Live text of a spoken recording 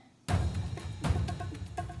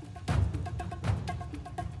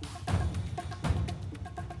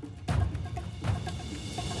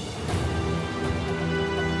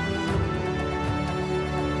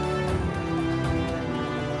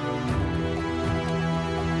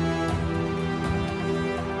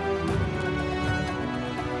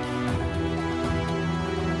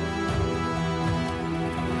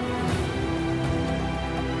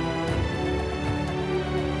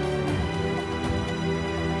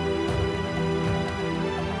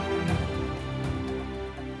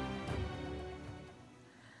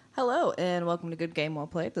Hello, and welcome to Good Game Well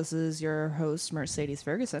Played. This is your host, Mercedes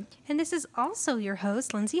Ferguson. And this is also your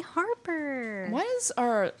host, Lindsay Harper. Why is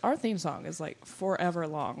our theme song is like forever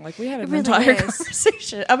long? Like we had an really entire is.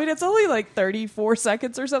 conversation. I mean, it's only like 34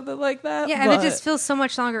 seconds or something like that. Yeah, and it just feels so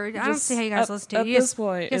much longer. I don't see how you guys listen to it. At You this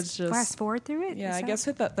point, it's just fast forward through it. Yeah, I guess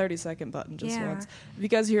hit that 30-second button just Yeah. once. If you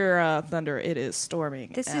guys hear thunder, it is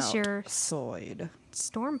storming. This is your outside.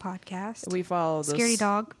 Storm podcast. We follow the Scary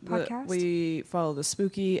Dog podcast. We follow the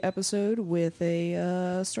spooky episode with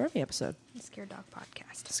a stormy episode. Scare Dog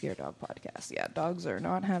podcast. Scare Dog podcast. Yeah, dogs are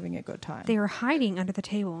not having a good time. They are hiding under the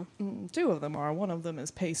table. Two of them are. One of them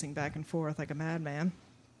is pacing back and forth like a madman.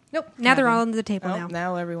 Nope. Now they're all under the table now.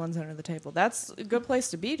 Now everyone's under the table. That's a good place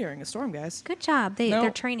to be during a storm, guys. Good job.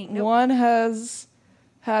 They're training. Nope. One has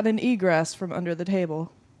had an egress from under the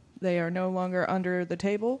table. They are no longer under the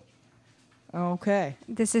table. Okay.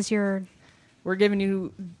 This is your We're giving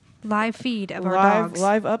you live feed of our dogs.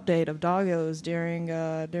 Live update of doggos during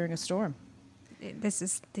a storm. This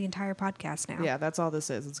is the entire podcast now. Yeah, that's all this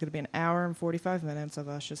is. It's going to be an hour and 45 minutes of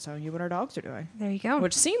us just telling you what our dogs are doing. There you go.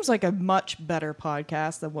 Which seems like a much better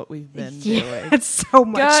podcast than what we've been yeah, doing. It's so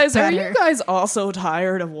much guys, better. Are you guys also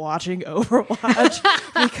tired of watching Overwatch?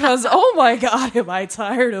 Because, oh my God, am I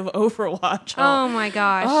tired of Overwatch. Oh my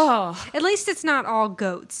gosh. Oh. At least it's not all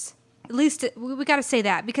goats. At least we got to say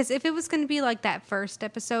that, because if it was going to be like that first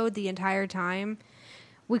episode the entire time,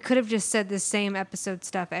 we could have just said the same episode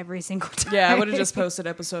stuff every single time. Yeah, I would have just posted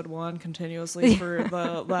episode 1 continuously for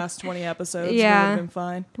the last 20 episodes. Yeah. It would have been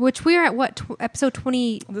fine. Which we're at what? Episode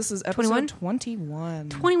 20? This is episode 21.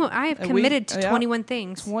 21. I have committed to 21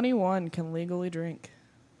 things. 21 can legally drink.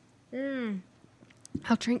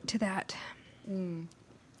 I'll drink to that.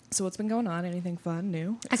 So what's been going on? Anything fun,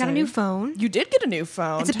 new? I got a new phone. You did get a new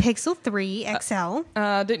phone. It's a Pixel 3 XL.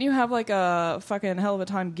 Didn't you have like a fucking hell of a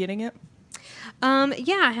time getting it?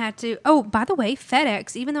 Yeah, I had to. Oh, by the way,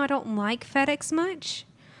 FedEx, even though I don't like FedEx much,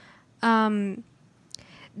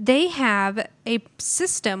 they have a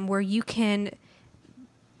system where you can,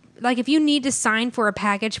 like, if you need to sign for a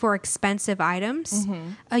package for expensive items,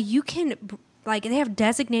 you can, like, they have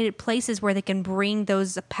designated places where they can bring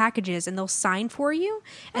those packages and they'll sign for you,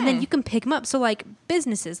 and then you can pick them up. So, like,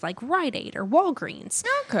 businesses like Rite Aid or Walgreens.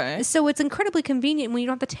 Okay. So it's incredibly convenient when you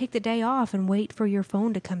don't have to take the day off and wait for your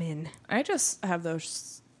phone to come in. I just have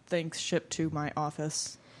those things shipped to my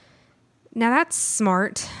office. Now that's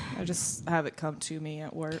smart. I just have it come to me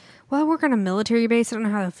at work. Well, I work on a military base. I don't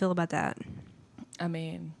know how I feel about that. I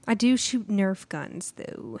mean, I do shoot Nerf guns,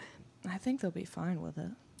 though. I think they'll be fine with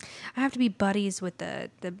it. I have to be buddies with the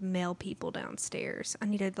male people downstairs. I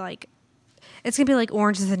need to, like... It's going to be like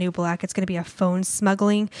Orange is the New Black. It's going to be a phone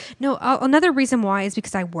smuggling. No, another reason why is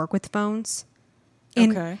because I work with phones.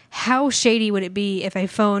 And okay. How shady would it be if a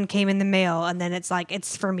phone came in the mail and then it's like,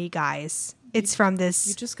 it's for me, guys. It's from this...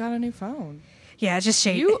 You just got a new phone. Yeah, it's just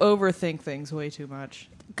shady. You overthink things way too much.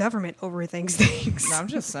 Government overthinks things. No, I'm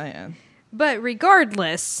just saying. But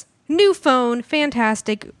regardless, new phone,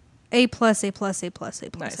 fantastic. A plus, A plus, A plus, A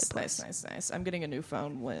plus, Nice, A plus. nice. I'm getting a new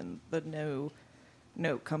phone when the new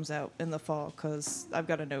Note comes out in the fall, because I've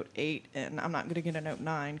got a Note 8 and I'm not going to get a Note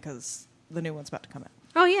 9 because the new one's about to come out.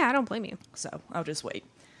 Oh, yeah, I don't blame you. So I'll just wait.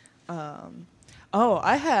 So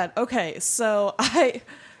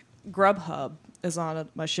Grubhub is on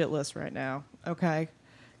my shit list right now, okay?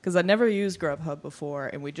 Because I never used Grubhub before,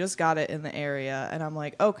 and we just got it in the area, and I'm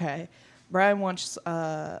like, okay, Brian wants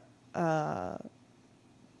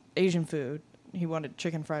Asian food. He wanted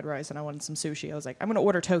chicken fried rice, and I wanted some sushi. I was like, I'm going to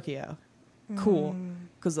order Tokyo. Cool,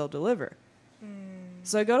 because they'll deliver.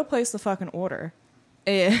 So I go to place the fucking order.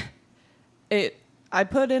 I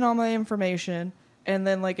put in all my information, and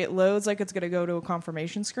then like it loads like it's going to go to a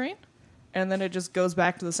confirmation screen, and then it just goes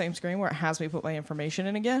back to the same screen where it has me put my information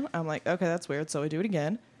in again. I'm like, okay, that's weird. So I do it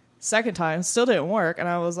again. Second time, still didn't work, and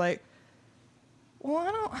I was like, well,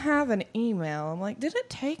 I don't have an email. I'm like, did it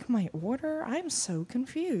take my order? I'm so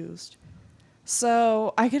confused.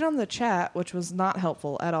 So I get on the chat, which was not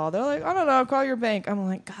helpful at all. They're like, I don't know, call your bank. I'm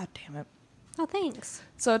like, God damn it. Oh, thanks.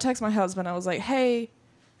 So I text my husband. I was like, hey,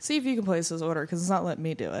 see if you can place this order, because it's not letting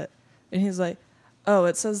me do it. And he's like, oh,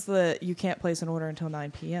 it says that you can't place an order until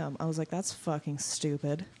 9 p.m. I was like, that's fucking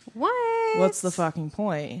stupid. What? What's the fucking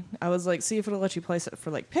point? I was like, see if it'll let you place it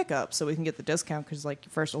for like pickup so we can get the discount, because like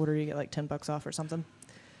your first order you get like $10 off or something.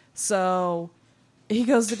 So he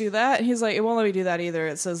goes to do that, and he's like, it won't let me do that either.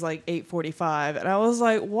 It says like 8:45, and I was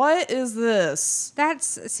like, what is this? That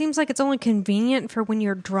seems like it's only convenient for when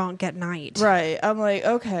you're drunk at night. Right. I'm like,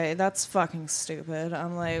 okay, that's fucking stupid.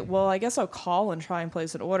 I'm like, well, I guess I'll call and try and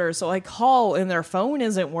place an order. So I call, and their phone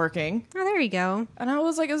isn't working. Oh, there you go. And I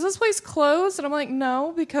was like, is this place closed? And I'm like,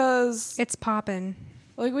 no, because It's popping.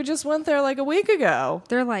 like we just went there like a week ago.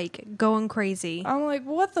 They're like going crazy. I'm like,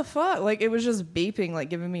 what the fuck? Like, it was just beeping, like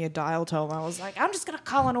giving me a dial tone. I was like, I'm just gonna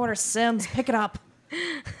call and order Sims. Pick it up.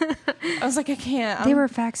 I was like, I can't. They were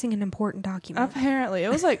faxing an important document. Apparently, it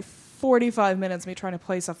was like 45 minutes me trying to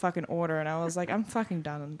place a fucking order, and I was like, I'm fucking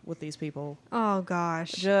done with these people. Oh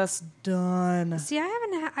gosh, Just done. See, I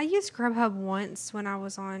haven't. I used Grubhub once when I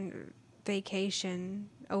was on vacation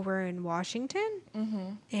over in Washington,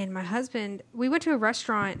 and my husband. We went to a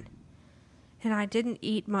restaurant, and I didn't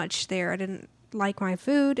eat much there. I didn't like my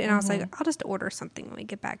food, and I was like, I'll just order something when we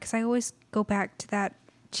get back, because I always go back to that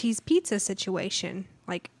cheese pizza situation,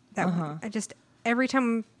 like that. I just every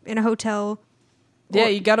time I'm in a hotel. Yeah,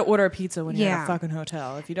 you got to order a pizza when you're in Yeah. a fucking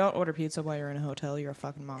hotel. If you don't order pizza while you're in a hotel, you're a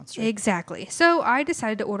fucking monster. Exactly. So I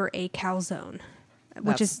decided to order a calzone, which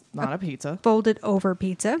That's is not a pizza. folded over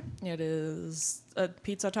pizza. It is a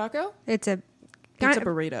pizza taco? It's a Pizza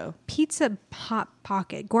burrito. pizza hot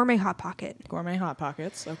pocket, gourmet hot pocket. Gourmet Hot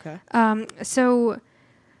Pockets. Okay. So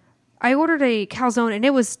I ordered a calzone, and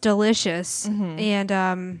it was delicious. And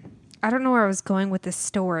I don't know where I was going with this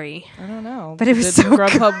story. I don't know. But it was Did so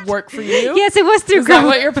Grubhub work for you? Yes, it was through Is Grubhub. that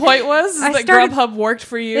what your point was? Is I that started- Grubhub worked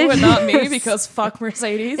for you and not me because fuck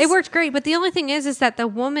Mercedes? It worked great, but the only thing is that the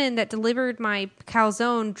woman that delivered my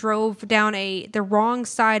calzone drove down the wrong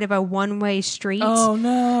side of a one-way street. Oh,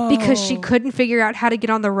 no. Because she couldn't figure out how to get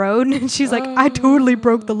on the road, and she's like, "I totally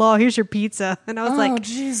broke the law. Here's your pizza." And I was Oh, like,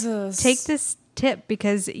 Jesus. "Take this tip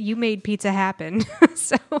because you made pizza happen."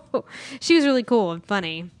 So she was really cool and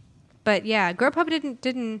funny. But yeah, Grubhub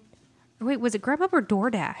didn't. Wait, was it Grubhub or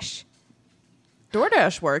DoorDash?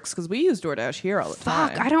 DoorDash works because we use DoorDash here all the time.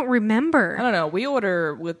 Fuck, I don't remember. I don't know. We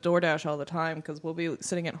order with DoorDash all the time because we'll be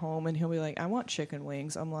sitting at home and he'll be like, I want chicken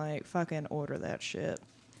wings. I'm like, fucking order that shit.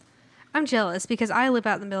 I'm jealous because I live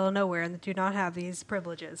out in the middle of nowhere and do not have these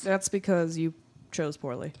privileges. That's because you chose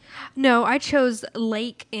poorly. No, I chose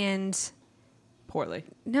lake and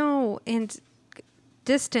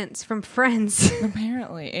distance from friends.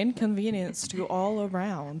 Apparently. Inconvenience to all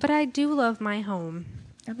around. But I do love my home.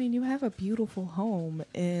 I mean, you have a beautiful home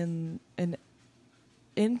in an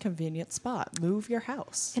inconvenient spot. Move your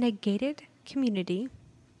house. In a gated community.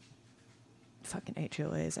 Fucking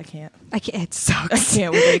HOAs. I can't. It sucks. I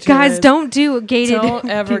can't with HOAs. Guys, don't do a gated. Don't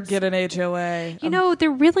ever get an HOA. You know,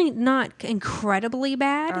 they're really not incredibly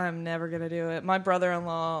bad. I'm never going to do it. My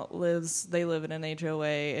brother-in-law they live in an HOA,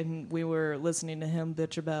 and we were listening to him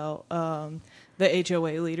bitch about the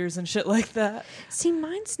HOA leaders and shit like that. See,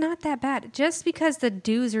 mine's not that bad. Just because the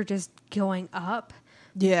dues are just going up.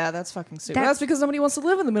 Yeah, that's fucking stupid. That's because nobody wants to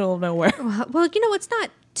live in the middle of nowhere. Well, you know, it's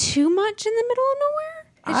not too much in the middle of nowhere.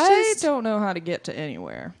 I don't know how to get to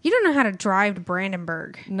anywhere. You don't know how to drive to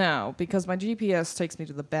Brandenburg. No, because my GPS takes me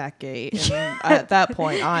to the back gate, and at that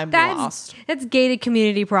point, I'm lost. That's gated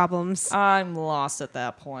community problems. I'm lost at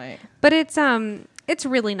that point. But it's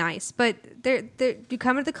really nice. But you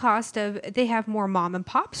come at the cost of they have more mom and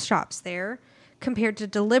pop shops there compared to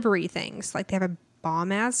delivery things. Like they have a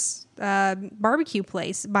bomb ass barbecue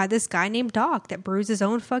place by this guy named Doc that brews his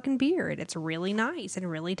own fucking beer, and it's really nice and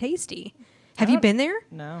really tasty. Have you been there?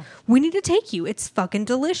 No. We need to take you. It's fucking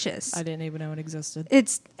delicious. I didn't even know it existed.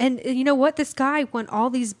 And you know what? This guy went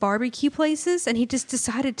all these barbecue places, and he just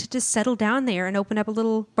decided to just settle down there and open up a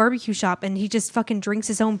little barbecue shop, and he just fucking drinks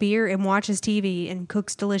his own beer and watches TV and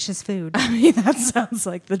cooks delicious food. I mean, that sounds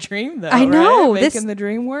like the dream, though. I know. Right? Making the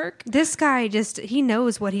dream work. This guy he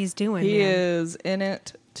knows what he's doing. He man. is in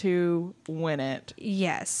it to win it.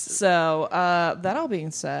 Yes. So, that all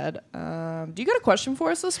being said, do you got a question for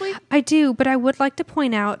us this week? I do, but I would like to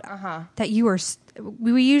point out that you are.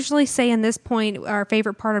 We usually say in this point our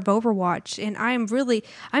favorite part of Overwatch, and I'm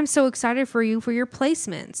so excited for you for your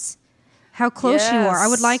placements. How close you are. I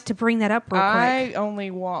would like to bring that up real quick. I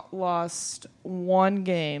only lost one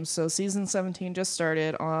game, so season 17 just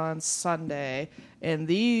started on Sunday, and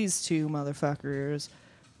these two motherfuckers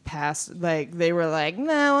passed. Like, they were like,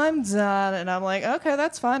 no, I'm done, and I'm like, okay,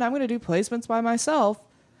 that's fine. I'm going to do placements by myself.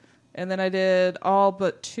 And then I did all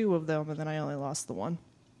but two of them, and then I only lost the one.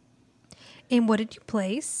 And what did you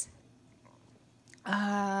place?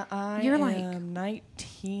 You're like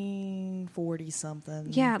 1940 something.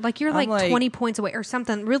 Yeah, like you're like 20 points away or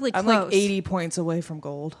something really close. I'm like 80 points away from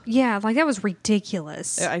gold. Yeah, like that was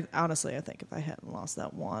ridiculous. Honestly, I think if I hadn't lost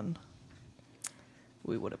that one,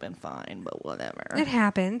 we would have been fine, but whatever. It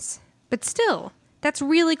happens. But still, that's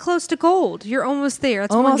really close to gold. You're almost there.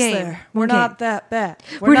 That's almost one game. there. We're not that bad.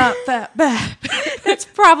 We're not that bad. That's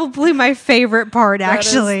probably my favorite part,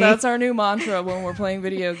 actually. That's our new mantra when we're playing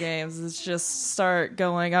video games. Is just start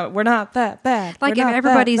going, we're not that bad. Like if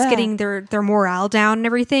everybody's getting their morale down and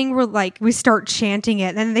everything, we start chanting it,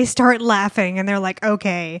 and then they start laughing, and they're like,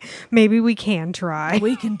 okay, maybe we can try.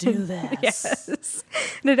 We can do this. Yes.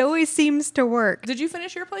 And it always seems to work. Did you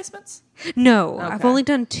finish your placements? No. Okay. I've only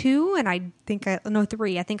done 2, and I think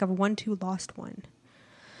 3. I think I've won 2, lost 1.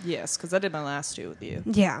 Yes, because I did my last 2 with you.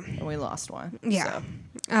 Yeah. And we lost 1. Yeah.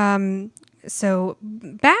 So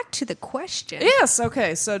back to the question. Yes.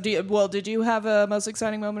 Okay. So, did you have a most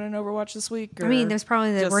exciting moment in Overwatch this week? I mean, there's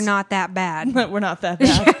probably we're not that bad. We're not that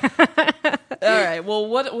bad. All right. Well,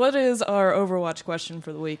 what is our Overwatch question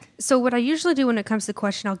for the week? So what I usually do when it comes to the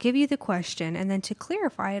question, I'll give you the question, and then to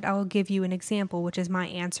clarify it, I'll give you an example, which is my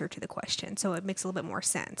answer to the question. So it makes a little bit more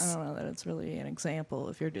sense. I don't know that it's really an example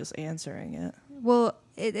if you're just answering it. Well,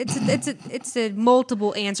 it's a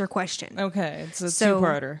multiple answer question. Okay. It's a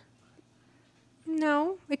two-parter.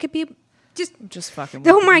 No, it could be just fucking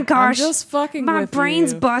with oh my gosh. I'm just fucking my with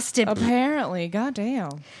brain's you. busted. Apparently.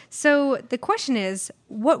 Goddamn. So the question is,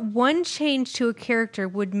 what one change to a character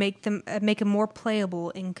would make them make him more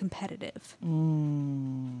playable and competitive?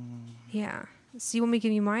 Yeah. So you want me to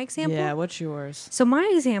give you my example? Yeah, what's yours? So my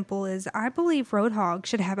example is, I believe Roadhog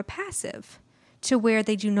should have a passive to where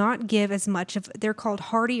they do not give as much of, they're called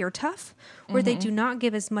hardy or tough, where they do not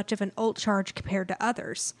give as much of an ult charge compared to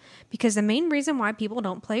others. Because the main reason why people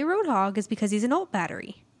don't play Roadhog is because he's an ult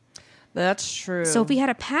battery. That's true. So if he had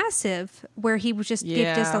a passive where he would just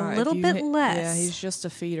give just a little bit less. Yeah, he's just a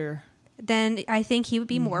feeder. Then I think he would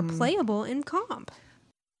be more playable in comp.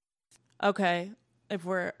 Okay. If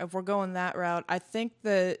we're going that route, I think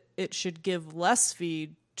that it should give less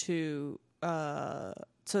feed to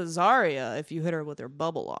Zarya if you hit her with her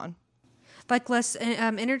bubble on. Like less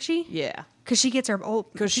energy? Yeah. Because she gets her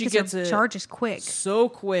ult. Because she gets her charges quick. So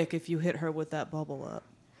quick if you hit her with that bubble up.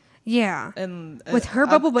 Yeah. And with her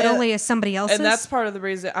bubble, but only as somebody else's. And that's part of the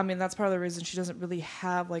reason. I mean, that's part of the reason she doesn't really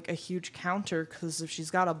have like a huge counter. Because if she's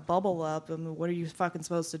got a bubble up, I mean, what are you fucking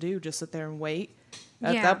supposed to do? Just sit there and wait?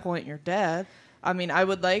 At that point, you're dead. I mean, I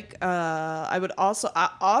would like. I would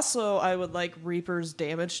like Reaper's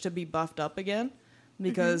damage to be buffed up again,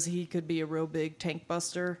 because he could be a real big tank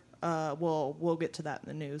buster. We'll get to that in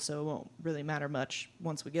the news, so it won't really matter much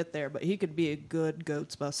once we get there. But he could be a good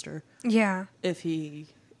goats buster. Yeah. If he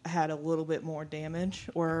had a little bit more damage,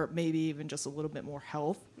 or maybe even just a little bit more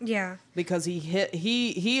health. Yeah. Because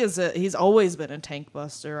he's always been a tank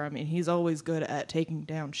buster. I mean, he's always good at taking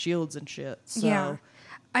down shields and shit. So. Yeah.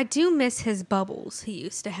 I do miss his bubbles he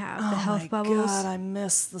used to have, the health bubbles. Oh my God, I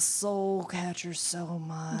miss the soul catcher so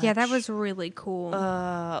much. Yeah, that was really cool.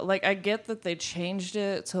 Like, I get that they changed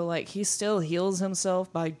it to, like, he still heals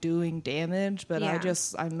himself by doing damage, but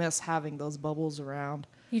I miss having those bubbles around.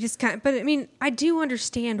 You just can't, but I mean, I do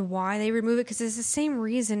understand why they remove it, because it's the same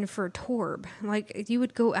reason for Torb. Like, you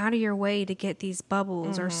would go out of your way to get these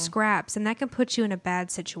bubbles or scraps, and that can put you in a bad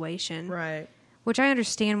situation. Right. Which I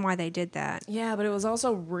understand why they did that. Yeah, but it was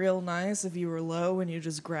also real nice if you were low and you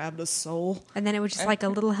just grabbed a soul. And then it was just like a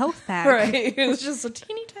little health pack. Right. It was just a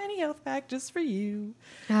teeny tiny health pack just for you.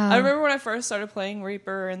 I remember when I first started playing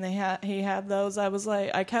Reaper and he had those, I was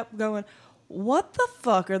like, I kept going, what the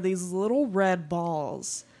fuck are these little red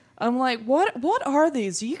balls? I'm like, what are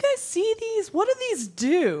these? Do you guys see these? What do these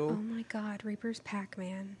do? Oh my God, Reaper's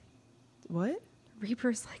Pac-Man. What?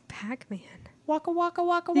 Reaper's like Pac-Man. Waka waka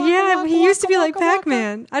waka waka. Yeah, waka, he waka, used to be waka, like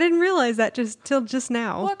Pac-Man. Waka. I didn't realize that till just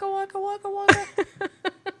now. Waka waka waka waka.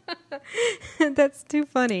 That's too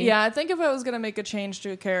funny. Yeah, I think if I was gonna make a change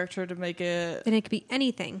to a character to make it, then it could be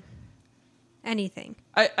anything. Anything.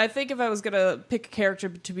 I think if I was gonna pick a character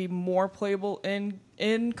to be more playable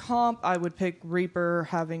in comp, I would pick Reaper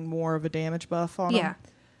having more of a damage buff on him.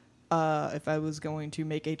 If I was going to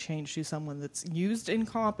make a change to someone that's used in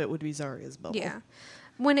comp, it would be Zarya's bubble. Yeah.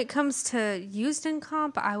 When it comes to used in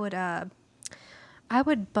comp, I would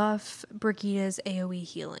buff Brigida's AoE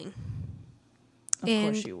healing. Of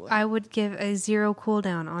course you would. I would give a 0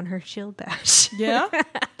 cooldown on her shield bash. Yeah?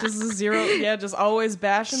 Just a 0? Yeah, just always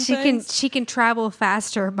bashing things? She can travel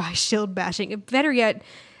faster by shield bashing. Better yet,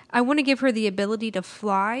 I want to give her the ability to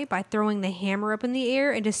fly by throwing the hammer up in the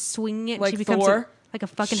air and just swinging it. Like she becomes Thor? Like a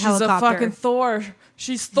fucking helicopter. She's a fucking Thor.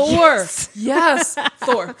 She's Thor. Yes.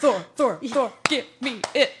 Thor. Give me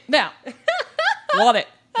it now. Want it.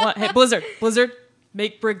 Hey, Blizzard.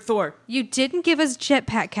 Make Brig Thor. You didn't give us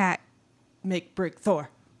Jetpack Cat. Make Brig Thor.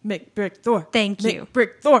 Make Brig Thor. Thank you. Make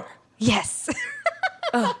Brig Thor. Yes.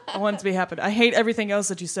 I want it to be happened. I hate everything else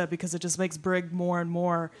that you said because it just makes Brig more and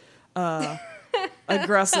more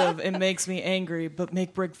aggressive. It makes me angry, but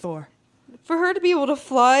make Brig Thor. For her to be able to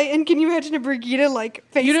fly, and can you imagine a Brigitte like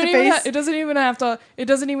face to face? It doesn't even have to. It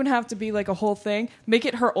doesn't even have to be like a whole thing. Make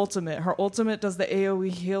it her ultimate. Her ultimate does the AOE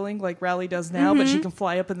healing like Rally does now, but she can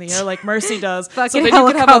fly up in the air like Mercy does. Fucking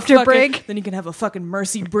helicopter Brig. Then you can have a fucking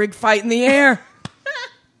Mercy Brig fight in the air.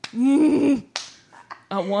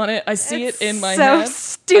 I want it. I see it in my head. So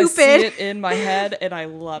stupid. I see it in my head, and I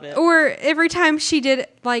love it. Or every time she did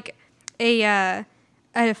like a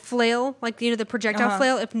flail, like the projectile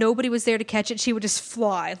flail, if nobody was there to catch it, she would just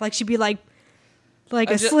fly. Like she'd be like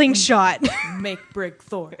a slingshot. Make Brig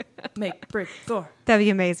Thor. Make Brig Thor. That'd be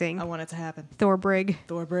amazing. I want it to happen. Thor Brig.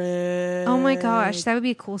 Thor Brig. Oh my gosh, that would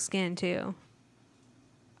be a cool skin too.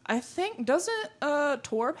 I think, doesn't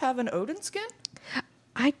Torb have an Odin skin?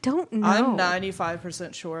 I don't know. I'm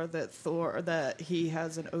 95% sure that he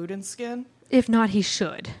has an Odin skin. If not, he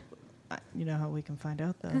should. You know how we can find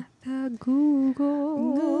out, though. Google.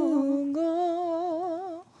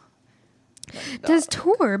 Does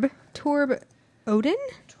Torb Odin?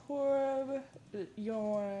 Torb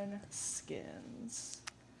Yorn skins.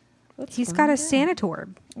 He's got a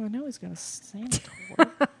Sanatorb. Oh, I know he's got a Sanatorb.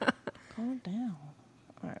 Calm down.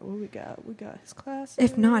 All right, what we got? We got his class.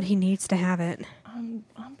 If not, he needs to have it. I'm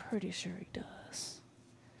pretty sure he does.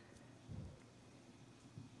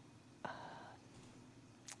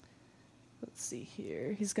 Let's see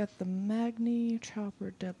here. He's got the Magni,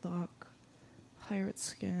 Chopper, Deadlock, Pirate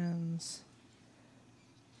skins.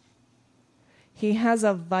 He has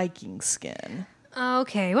a Viking skin.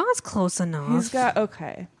 Okay, well, that's close enough. He's got,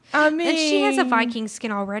 okay. I mean... And she has a Viking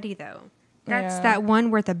skin already, though. That's that one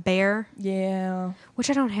with a bear. Yeah. Which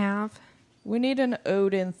I don't have. We need an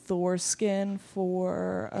Odin Thor skin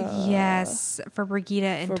for... yes, for Brigitte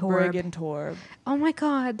and for Torb. Brig and Torb. Oh my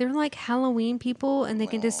god, they're like Halloween people, and they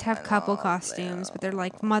can just have couple costumes, but they're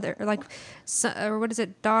like mother, or like, or what is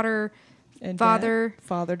it, daughter... And Father,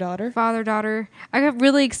 daughter. I got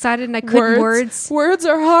really excited and I couldn't words. Words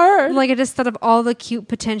are hard. Like I just thought of all the cute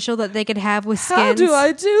potential that they could have with skins. How do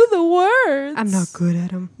I do the words? I'm not good at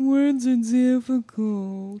them. Words are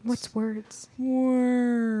difficult. What's words?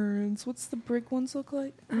 Words. What's the Brig ones look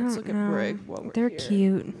like? Let's look at Brig while we're They're here.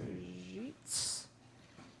 cute.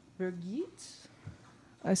 Brigitte.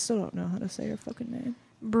 I still don't know how to say her fucking name.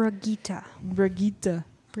 Brigitte. Brigitte.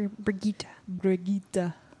 Brigitte.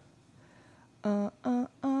 Brigitte.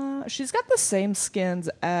 She's got the same skins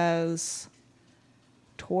as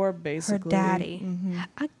Torb, basically. Her daddy. Mm-hmm.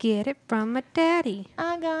 I get it from my daddy.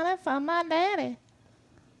 I got it from my daddy.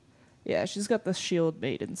 Yeah, she's got the Shield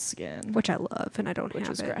Maiden skin, Which I love, and I don't which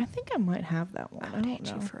have is it. great. I think I might have that one. I I would don't hate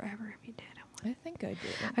know. you forever if you did. I think I did.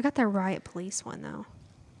 I got the Riot Police one, though.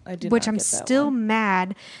 I did. Which not I'm get that still one.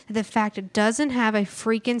 mad at the fact it doesn't have a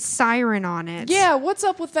freaking siren on it. Yeah, what's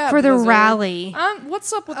up with that? For the Blizzard? rally.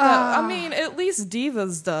 What's up with that? I mean, at least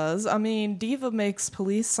Diva's does. I mean, Diva makes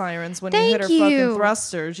police sirens when you hit her fucking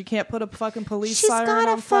thrusters. You can't put a fucking police siren on. She's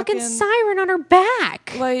got a fucking siren on her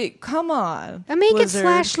back. Like, come on. And make Blizzard. it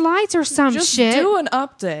flash lights or some Just shit. do an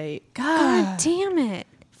update. God damn it.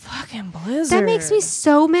 Fucking Blizzard. That makes me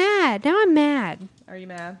so mad. Now I'm mad. Are you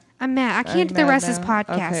mad? I'm mad. I can't do the rest of this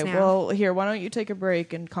podcast okay, now. well, here, why don't you take a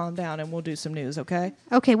break and calm down and we'll do some news, okay?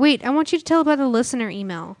 Okay, wait. I want you to tell about the listener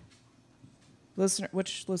email.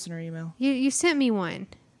 Which listener email? You sent me one.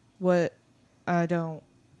 What? I don't.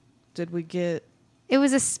 Did we get... It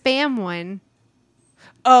was a spam one.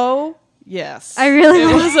 Oh, yes. I really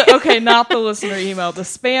was. Okay, not the listener email. The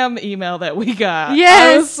spam email that we got.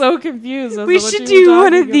 Yes. I was so confused. We should do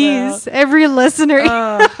one of these. Every listener.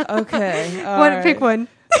 Okay. Pick one.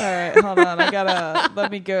 All right, hold on. I gotta let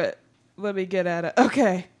me get at it.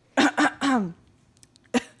 Okay.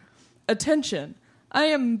 Attention. I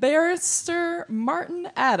am Barrister Martin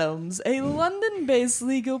Adams, a London-based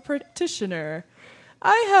legal practitioner.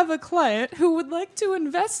 I have a client who would like to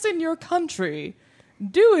invest in your country.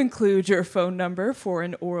 Do include your phone number for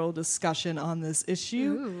an oral discussion on this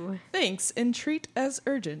issue. Ooh. Thanks and treat as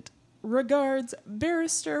urgent. Regards,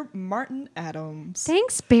 Barrister Martin Adams.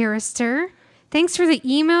 Thanks, Barrister. Thanks for the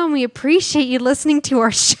email, and we appreciate you listening to our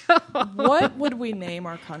show. What would we name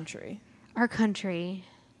our country? Our country.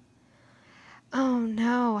 Oh,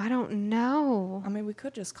 no. I don't know. I mean, we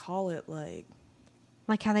could just call it like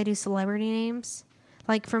how they do celebrity names.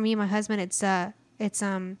 Like for me and my husband, it's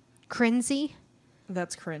Crinzy.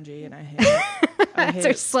 That's cringy, and I hate it. That's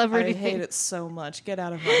our celebrity I hate name. it so much. Get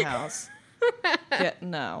out of my house.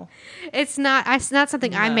 No. It's not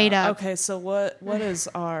something I made up. Okay, so what is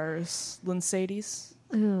ours? Linsadies?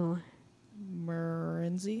 Ooh.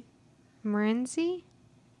 Marinzi? Marinzi?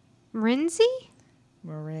 Morenzi?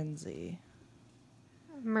 Morenzi.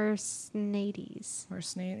 Mercedes.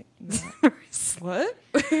 Mercedes. No. What?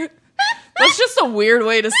 That's just a weird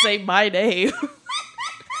way to say my name.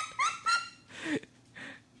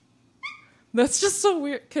 That's just so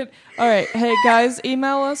weird. All right. Hey, guys,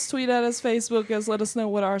 email us, tweet at us, Facebook us, let us know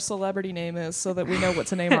what our celebrity name is so that we know what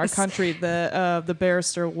to name our country that the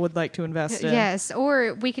barrister would like to invest in. Yes,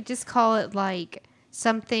 or we could just call it like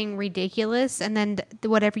something ridiculous, and then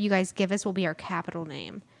whatever you guys give us will be our capital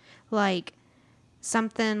name. Like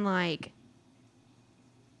something like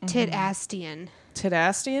Titastian.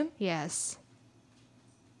 Titastian? Yes.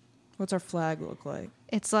 What's our flag look like?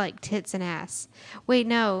 It's like tits and ass. Wait,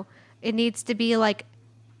 no. It needs to be like,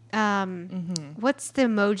 what's the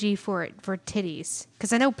emoji for it, for titties?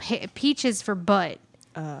 Because I know peach is for butt.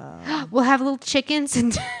 We'll have little chickens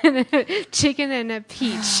and a chicken and a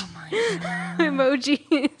peach. Oh my God.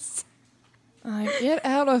 Emojis. Get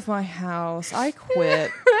out of my house. I quit.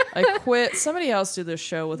 I quit. Somebody else do this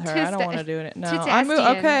show with her. I don't want to do it.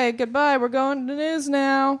 No. Okay, goodbye. We're going to news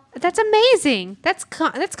now. That's amazing. That's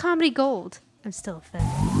comedy gold. I'm still offended.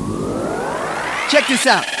 Check this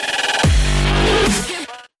out.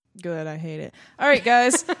 Good, I hate it. All right,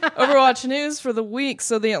 guys. Overwatch news for the week.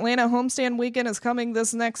 So the Atlanta homestand weekend is coming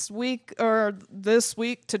this next week, or this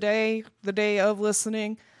week, today, the day of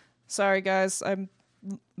listening. Sorry, guys. I'm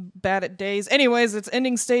bad at days. Anyways, it's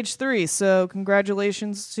ending stage 3. So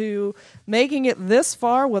congratulations to making it this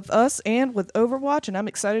far with us and with Overwatch. And I'm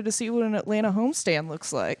excited to see what an Atlanta homestand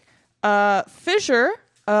looks like. Fissure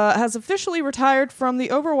has officially retired from the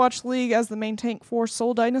Overwatch League as the main tank for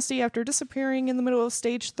Seoul Dynasty after disappearing in the middle of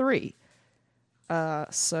Stage 3.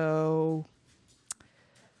 So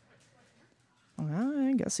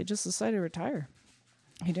I guess he just decided to retire.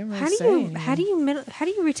 He didn't really say anything. How do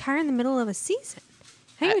you retire in the middle of a season?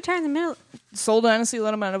 How do you retire in the middle? Seoul Dynasty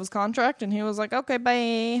let him out of his contract, and he was like, "Okay,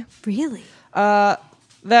 bye." Really?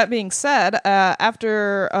 That being said,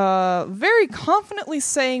 after very confidently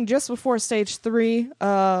saying just before Stage 3,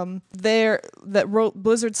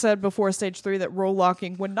 Blizzard said before Stage 3 that role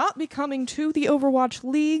locking would not be coming to the Overwatch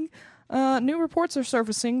League. New reports are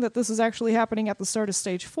surfacing that this is actually happening at the start of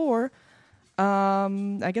Stage 4.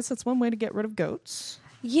 I guess that's one way to get rid of goats.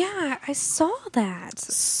 Yeah, I saw that.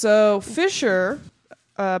 So Fissure,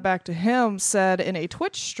 back to him, said in a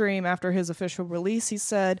Twitch stream after his official release, he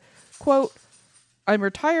said, quote, "I'm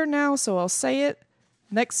retired now, so I'll say it.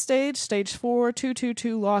 Next stage, Stage 4,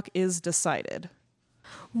 222 lock is decided."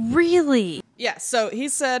 Really? Yeah, so he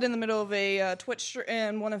said in the middle of a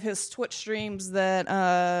in one of his Twitch streams that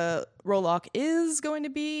role lock is going to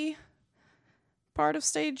be part of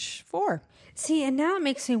Stage 4. See, and now it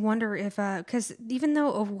makes me wonder if, because even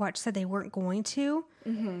though Overwatch said they weren't going to,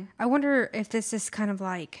 I wonder if this is kind of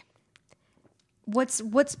like, what's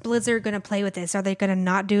Blizzard going to play with this? Are they going to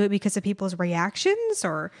not do it because of people's reactions,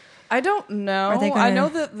 or? I don't know. Are they gonna... I know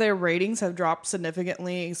that their ratings have dropped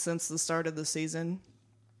significantly since the start of the season,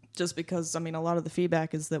 just because, I mean, a lot of the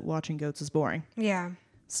feedback is that watching goats is boring. Yeah.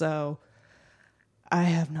 So, I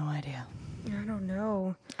have no idea. I don't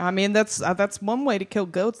know. I mean, that's one way to kill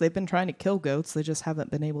goats. They've been trying to kill goats. They just haven't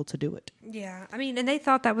been able to do it. Yeah. I mean, and they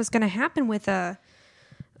thought that was going to happen with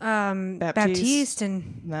Baptiste,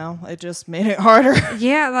 and no, it just made it harder.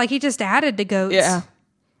 Yeah, like he just added the goats. Yeah.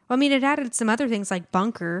 Well, I mean, it added some other things like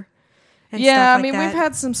bunker. And yeah, stuff like I mean, that. we've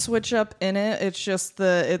had some switch up in it. It's just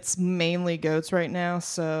it's mainly goats right now.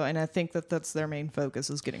 So, and I think that's their main focus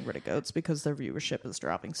is getting rid of goats because their viewership is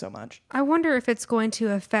dropping so much. I wonder if it's going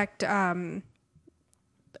to affect our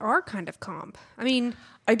kind of comp. I mean,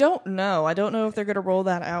 I don't know. I don't know if they're going to roll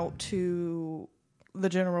that out to the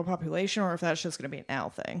general population or if that's just going to be an Al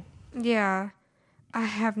thing. Yeah, I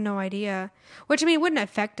have no idea. Which, I mean, it wouldn't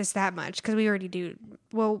affect us that much because we already do.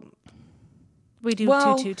 Well, we do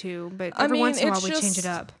 2-2-2, but every once in a while we change it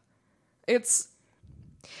up. It's,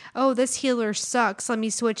 oh, this healer sucks. Let me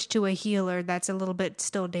switch to a healer that's a little bit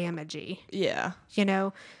still damagey. Yeah. You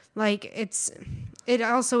know, like it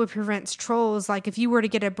also prevents trolls. Like if you were to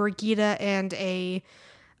get a Brigitte and a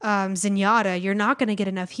Zenyatta, you're not going to get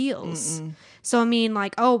enough heals. Mm-mm. So, I mean,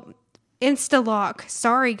 like, oh, insta-lock.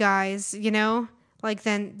 Sorry, guys, you know? Like,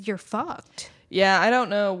 then you're fucked. Yeah, I don't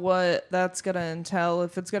know what that's going to entail.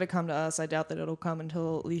 If it's going to come to us, I doubt that it'll come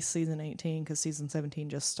until at least Season 18, because Season 17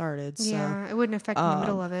 just started. So. Yeah, it wouldn't affect the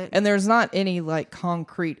middle of it. And there's not any, like,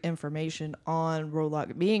 concrete information on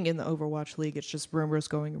Roadlock being in the Overwatch League. It's just rumors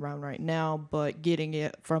going around right now, but getting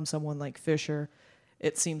it from someone like Fissure,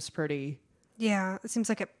 it seems pretty... Yeah, it seems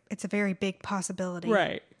like it's a very big possibility.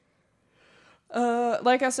 Right.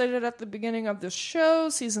 Like I stated at the beginning of the show,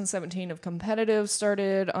 season 17 of Competitive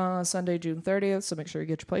started on Sunday, June 30th, so make sure you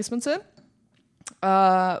get your placements in.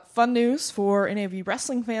 Fun news for any of you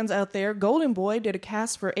wrestling fans out there, Golden Boy did a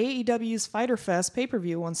cast for AEW's Fyter Fest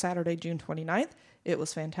pay-per-view on Saturday, June 29th. It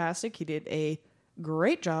was fantastic. He did a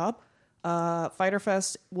great job. Fyter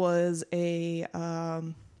Fest was a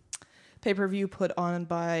pay-per-view put on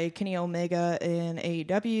by Kenny Omega and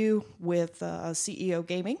AEW with CEO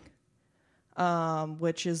Gaming.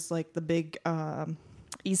 Which is like the big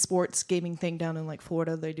esports gaming thing down in like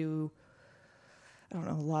Florida. They do, I don't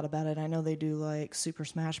know a lot about it. I know they do like Super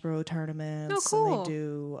Smash Bros. Tournaments. Oh, cool. And they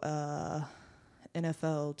do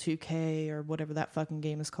NFL 2K or whatever that fucking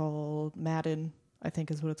game is called. Madden, I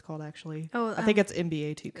think is what it's called actually. Oh, I think it's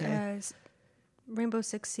NBA 2K. Rainbow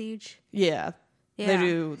Six Siege. Yeah. They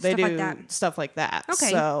do stuff like that.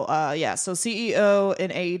 Okay. So, so CEO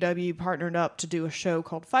and AEW partnered up to do a show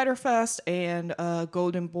called Fyter Fest, and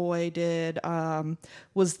Golden Boy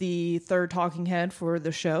was the third talking head for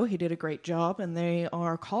the show. He did a great job, and they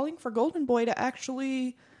are calling for Golden Boy to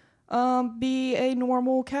actually be a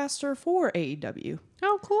normal caster for AEW.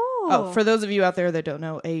 Oh, cool. Oh, for those of you out there that don't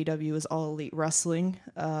know, AEW is All Elite Wrestling.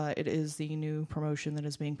 It is the new promotion that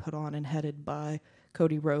is being put on and headed by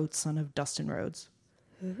Cody Rhodes, son of Dustin Rhodes.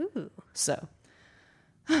 Ooh. So,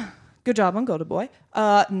 good job on Golden Boy.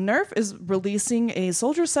 Nerf is releasing a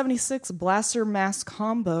Soldier 76 Blaster Mask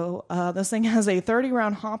combo. This thing has a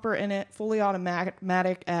 30-round hopper in it, fully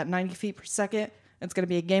automatic at 90 feet per second. It's going to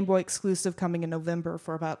be a Game Boy exclusive coming in November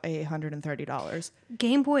for about $130.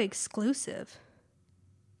 Game Boy exclusive?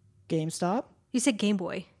 GameStop? You said Game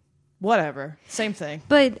Boy. Whatever. Same thing.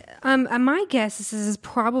 But my guess is this is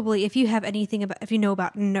probably, if you know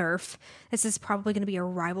about Nerf, this is probably going to be a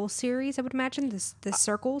rival series, I would imagine, this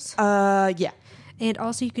Circles. Yeah. And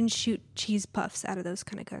also you can shoot cheese puffs out of those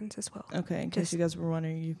kind of guns as well. Okay, in case you guys were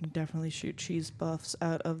wondering, you can definitely shoot cheese puffs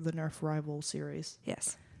out of the Nerf rival series.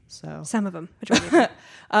 Yes. So some of them. Majority of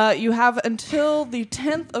them. You have until the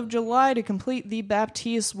 10th of July to complete the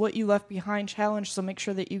Baptiste What You Left Behind challenge, so make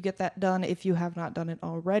sure that you get that done if you have not done it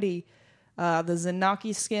already. The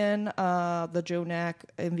Zenaki skin, the Joe Knack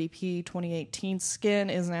MVP 2018 skin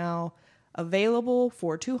is now available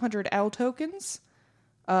for 200 OWL tokens.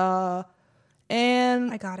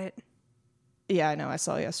 And I got it. Yeah, I know. I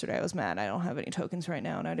saw yesterday. I was mad. I don't have any tokens right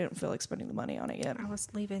now, and I didn't feel like spending the money on it yet. I was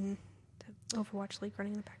leaving the Overwatch League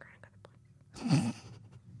running in the background.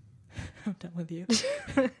 I'm done with you.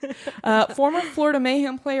 Former Florida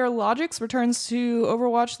Mayhem player Logix returns to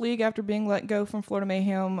Overwatch League after being let go from Florida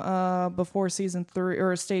Mayhem before season 3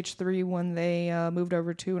 or stage 3 when they moved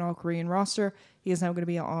over to an all-Korean roster. He is now going to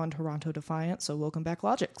be on Toronto Defiant, so welcome back,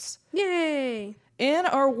 Logix. Yay! In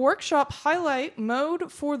our workshop highlight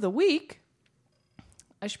mode for the week,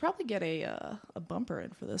 I should probably get a bumper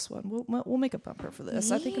in for this one. We'll make a bumper for this.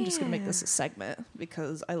 Yeah. I think I'm just going to make this a segment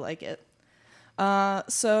because I like it.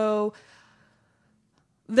 So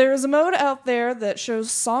there's a mode out there that shows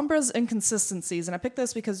Sombra's inconsistencies, and I picked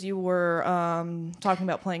this because you were talking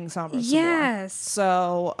about playing Sombra. Yes.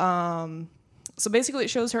 So basically it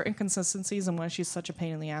shows her inconsistencies and why she's such a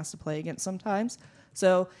pain in the ass to play against sometimes.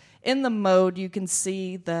 So in the mode, you can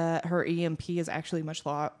see that her EMP is actually much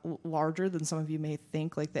larger than some of you may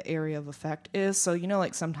think, like the area of effect is. So,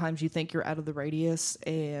 like sometimes you think you're out of the radius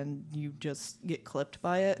and you just get clipped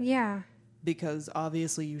by it. Yeah. Because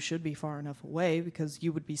obviously you should be far enough away because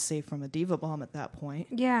you would be safe from a diva bomb at that point.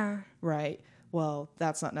 Yeah. Right. Well,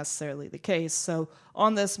 that's not necessarily the case. So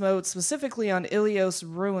on this mode, specifically on Ilios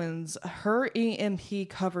Ruins, her EMP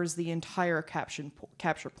covers the entire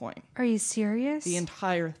capture point. Are you serious? The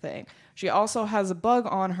entire thing. She also has a bug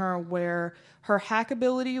on her where her hack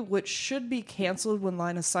ability, which should be canceled when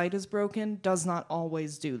line of sight is broken, does not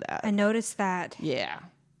always do that. I noticed that. Yeah.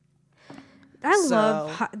 I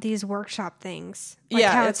love these workshop things. Like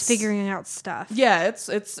how it's figuring out stuff. Yeah,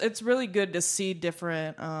 it's really good to see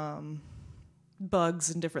different bugs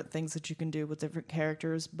and different things that you can do with different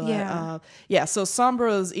characters. But so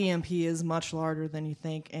Sombra's EMP is much larger than you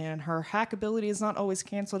think, and her hack ability is not always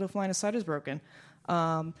canceled if line of sight is broken.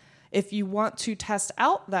 If you want to test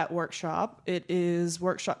out that workshop, it is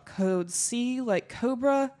workshop code C like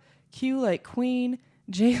Cobra, Q like Queen,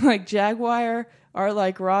 J like Jaguar, R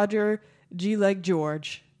like Roger, G like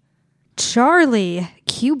George. Charlie,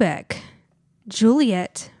 Quebec,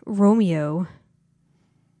 Juliet, Romeo,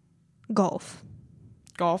 Golf.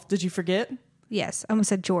 Golf, did you forget? Yes, I almost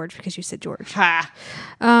said George because you said George. Ha!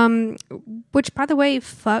 Which, by the way,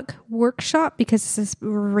 fuck Workshop, because this is the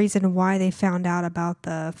reason why they found out about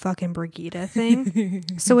the fucking Brigida thing.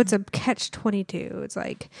 So it's a catch-22. It's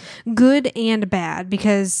like good and bad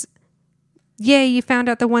because Yay, you found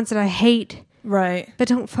out the ones that I hate. Right. But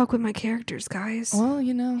don't fuck with my characters, guys. Well,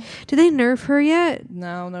 Did they nerf her yet?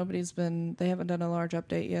 no, they haven't done a large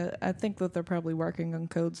update yet. I think that they're probably working on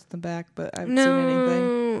codes in the back, but I haven't seen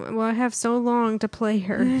anything. Well, I have so long to play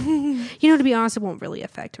her. To be honest, it won't really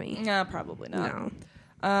affect me. Nah, probably not.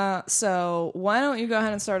 No. So why don't you go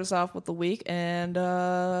ahead and start us off with the week and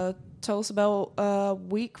tell us about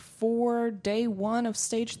week 4, day 1 of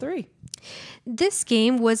stage 3. This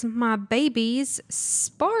game was my baby's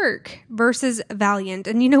Spark versus Valiant.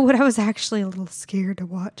 And you know what? I was actually a little scared to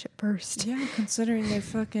watch at first. Yeah, considering they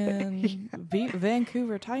fucking beat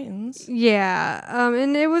Vancouver Titans. Yeah,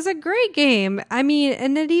 and it was a great game. I mean,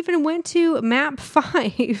 and it even went to map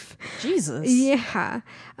 5. Jesus. Yeah.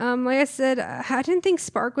 Like I said, I didn't think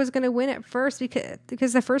Spark was going to win at first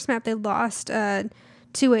because the first map they lost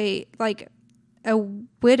to a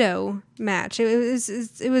Widow match.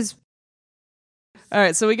 It was. All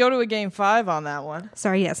right, so we go to a game 5 on that one.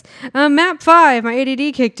 Sorry, yes. Map 5, my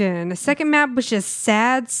ADD kicked in. The second map was just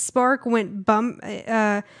sad. Spark went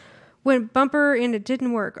bumper and it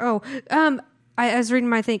didn't work. I was reading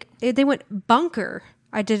my thing. They went bunker.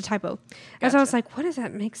 I did a typo. As I was like, what does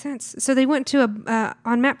that make sense? So they went to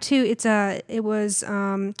on map 2. It was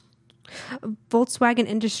Volkswagen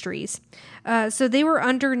Industries. So they were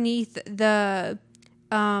underneath the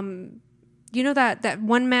that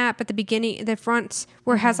one map at the beginning, the front,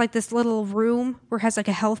 where it has like this little room where it has like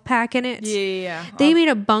a health pack in it. Yeah. They made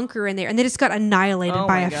a bunker in there and they just got annihilated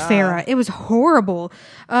by a God. Farah. It was horrible.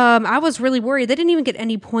 I was really worried. They didn't even get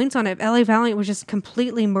any points on it. LA Valiant was just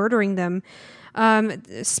completely murdering them.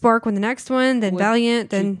 Spark won the next one, then Valiant,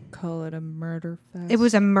 then call it a murder fest. it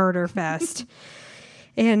was a murder fest.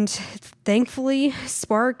 And thankfully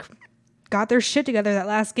Spark got their shit together that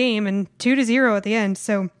last game and 2-0 at the end.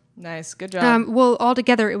 So nice, good job.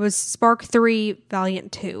 Altogether it was Spark 3,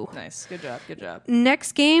 Valiant 2. Nice, good job.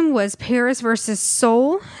 Next game was Paris versus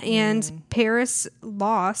Seoul, and Paris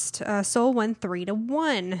lost. Seoul won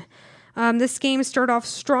 3-1. This game started off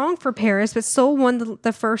strong for Paris, but Seoul won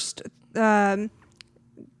the first.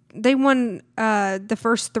 They won the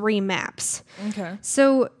first 3 maps. Okay.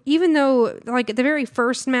 So even though, like the very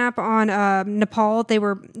first map on Nepal, they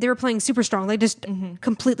were playing super strong. They just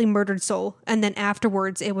completely murdered Seoul, and then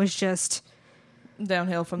afterwards it was just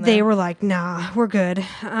downhill from there. They were like, "Nah, we're good."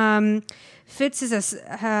 Fitz is a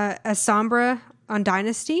Sombra on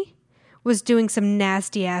Dynasty was doing some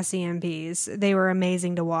nasty ass EMPs. They were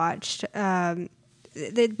amazing to watch.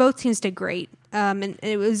 Both teams did great, and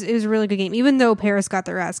it was a really good game. Even though Paris got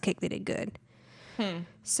their ass kicked, they did good.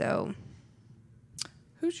 So,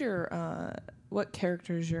 who's your what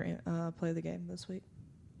characters your play the game this week?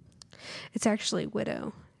 It's actually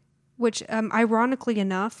Widow, which ironically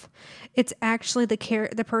enough, it's actually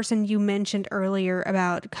the person you mentioned earlier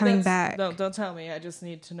about coming back. No, don't tell me. I just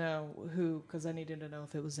need to know who, because I needed to know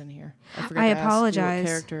if it was in here. I apologize. Ask you what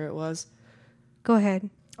character it was. Go ahead.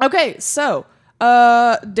 Okay, so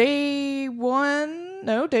day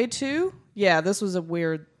 2. Yeah, this was a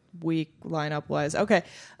weird week lineup wise. Okay,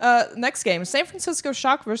 next game: San Francisco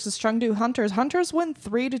Shock versus Chengdu Hunters. Hunters win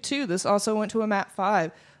 3-2. This also went to a map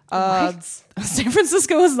 5. San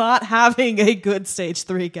Francisco is not having a good stage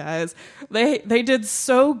 3, guys. They did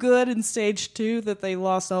so good in stage 2 that they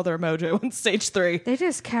lost all their mojo in stage 3. They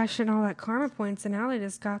just cashed in all that karma points and now they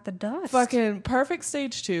just got the dust. Fucking perfect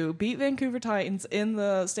stage 2. Beat Vancouver Titans in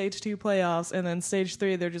the stage 2 playoffs, and then stage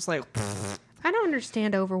 3 they're just like, pfft. I don't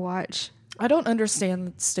understand Overwatch. I don't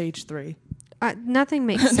understand stage 3. Nothing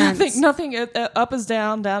makes sense. Nothing. Up is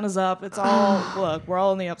down, down is up. It's all look. We're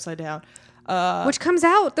all in the upside down. Which comes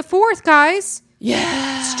out the 4th, guys.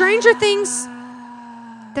 Yeah. Stranger Things.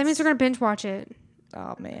 That means we're gonna binge watch it.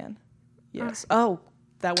 Oh man. Yes.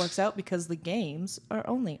 That works out because the games are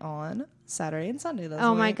only on Saturday and Sunday.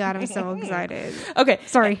 My god, I'm so excited. Okay.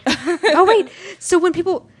 Sorry. Oh wait. So when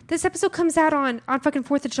this episode comes out on fucking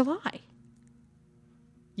 4th of July.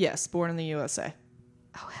 Yes, born in the USA.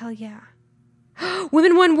 Oh hell yeah.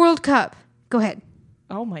 Women won World Cup. Go ahead.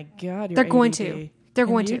 Oh my god, they're going to. They're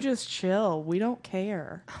going to. You just chill. We don't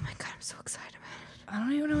care. Oh my god, I'm so excited about it. I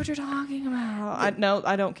don't even know what you're talking about.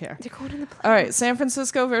 I don't care. They're going in the playoffs. All right, San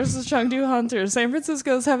Francisco versus Chengdu Hunters. San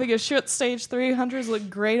Francisco's having a shit stage 3. Hunters look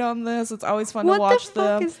great on this. It's always fun to watch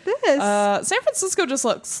them. What the fuck is this? San Francisco just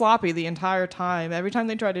looked sloppy the entire time. Every time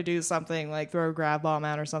they tried to do something like throw a grab bomb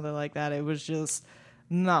out or something like that, it was just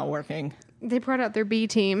not working. They brought out their B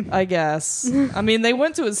team. I guess. I mean, they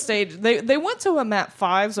went to a stage. They went to a map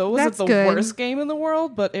 5, so it wasn't the worst game in the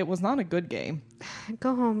world, but it was not a good game.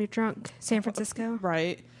 Go home. You're drunk. San Francisco.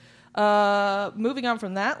 Right. Moving on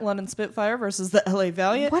from that, London Spitfire versus the LA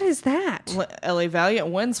Valiant. What is that? LA Valiant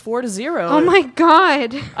wins 4-0. Oh my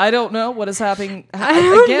god. I don't know what is happening.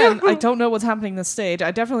 I don't know what's happening this stage.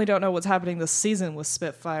 I definitely don't know what's happening this season with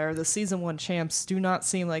Spitfire. The season 1 champs do not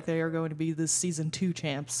seem like they are going to be the season 2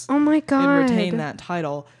 champs. Oh my god. And retain that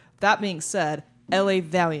title. That being said, LA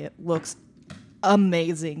Valiant looks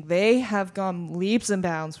amazing. They have gone leaps and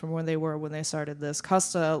bounds from where they were when they started this.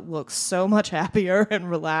 Costa looks so much happier and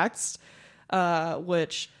relaxed,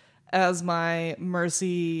 which, as my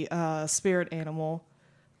Mercy spirit animal,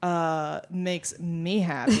 makes me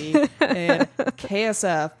happy. And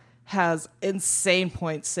KSF has insane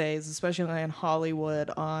point saves, especially in Hollywood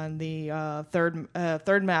on the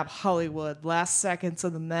third map, Hollywood. Last seconds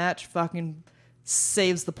of the match, fucking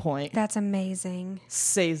saves the point. That's amazing.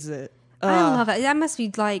 Saves it. I love it. That must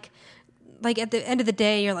be like at the end of the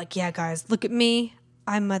day, you're like, yeah, guys, look at me.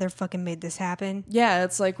 I motherfucking made this happen. Yeah,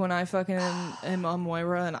 it's like when I fucking am on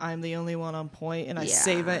Moira and I'm the only one on point and I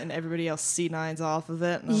save it and everybody else C9s off of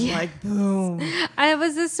it. And I'm like, boom. It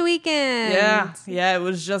was this weekend. Yeah,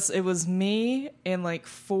 it was me and like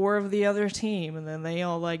 4 of the other team. And then they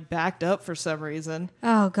all like backed up for some reason.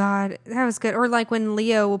 Oh, God. That was good. Or like when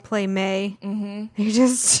Leo will play May.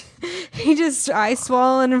 Mm-hmm. He just ice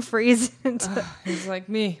wall and freeze. He's like,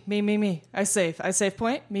 me. I save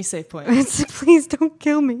point, me save point. Please don't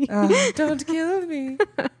kill me. Don't kill me.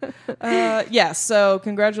 So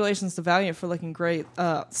congratulations to Valiant for looking great.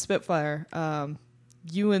 Spitfire,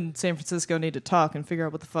 you and San Francisco need to talk and figure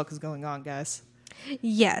out what the fuck is going on, guys.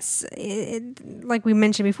 Yes. Like we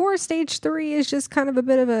mentioned before, stage 3 is just kind of a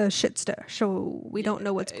bit of a shit show. We don't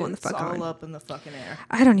know what's going the fuck on. It's all up in the fucking air.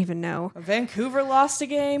 I don't even know. Vancouver lost a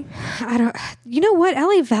game. You know what?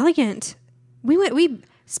 LA Valiant.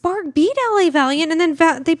 Spark beat LA Valiant and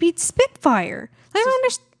then they beat Spitfire. I don't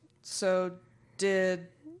understand. So did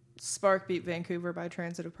Spark beat Vancouver by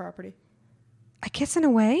transitive property? I guess in a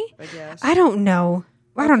way. I guess. I don't know.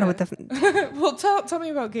 I don't know what the... Well, tell me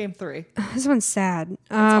about game 3. This one's sad.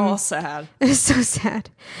 It's all sad. It's so sad.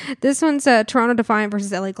 This one's Toronto Defiant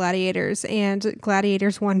versus LA Gladiators, and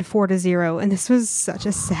Gladiators won 4-0, and this was such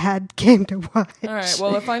a sad game to watch. All right,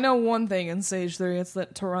 well, if I know one thing in stage 3, it's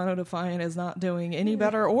that Toronto Defiant is not doing any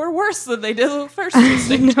better or worse than they did the first 2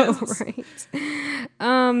 stages. No,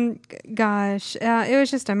 right. Gosh, it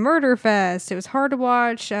was just a murder fest. It was hard to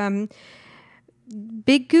watch.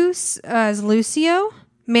 Big Goose as Lucio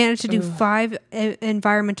managed to do 5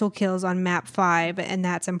 environmental kills on map 5, and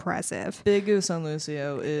that's impressive. Big Goose on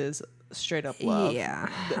Lucio is straight up love. Yeah.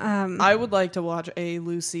 I would like to watch a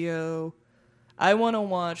Lucio. I want to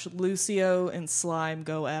watch Lucio and Slime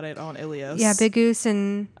go at it on Ilios. Yeah, Big Goose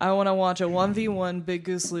and... I want to watch a 1v1 Big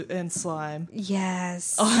Goose and Slime.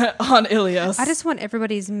 Yes. On Ilios. I just want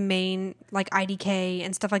everybody's main, like IDK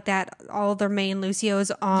and stuff like that, all their main Lucios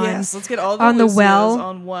on... Yes, let's get all the on Lucios the well.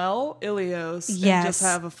 On well, Ilios, yes. and just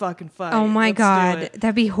have a fucking fight. Oh my God,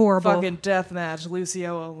 that'd be horrible. Fucking deathmatch,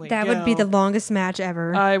 Lucio only. That would be the longest match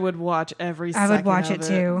ever. I would watch every second I would watch of it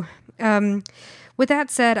too. With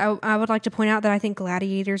that said, I would like to point out that I think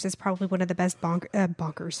Gladiators is probably one of the best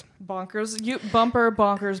bonkers.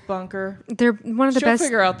 Bonkers, bunker. They're one of the best. She'll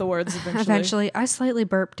figure out the words eventually. I slightly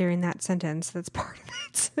burped during that sentence. That's part of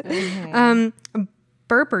it. Mm-hmm.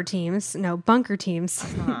 Bunker teams.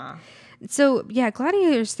 Uh-huh. So, yeah,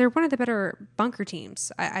 Gladiators, they're one of the better bunker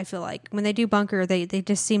teams, I feel like. When they do bunker, they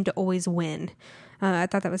just seem to always win. I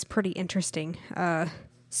thought that was pretty interesting.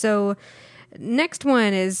 Next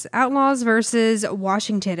one is Outlaws versus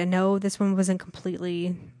Washington. And no, this one wasn't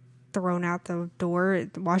completely thrown out the door.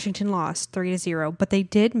 Washington lost 3-0, but they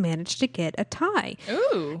did manage to get a tie.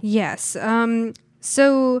 Ooh. Yes.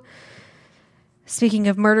 So speaking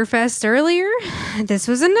of Murderfest earlier, this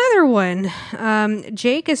was another one.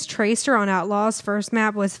 Jake as Tracer on Outlaws first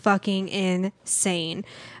map was fucking insane.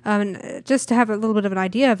 Just to have a little bit of an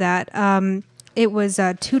idea of that, it was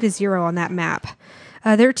 2-0 on that map.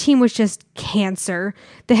 Their team was just cancer.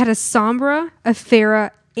 They had a Sombra, a Pharah,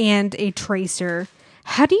 and a Tracer.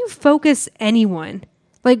 How do you focus anyone?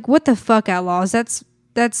 Like, what the fuck, Outlaws? That's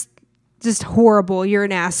just horrible. You're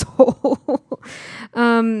an asshole.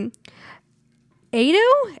 ADO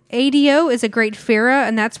is a great Pharah,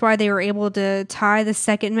 and that's why they were able to tie the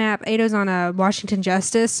second map. Ado's on a Washington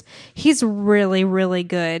Justice. He's really, really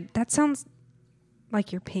good. That sounds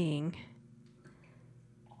like you're peeing.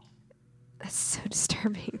 That's so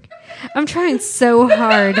disturbing. I'm trying so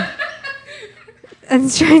hard.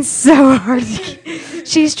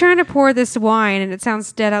 She's trying to pour this wine, and it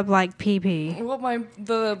sounds dead up like pee-pee. Well,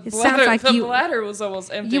 the bladder was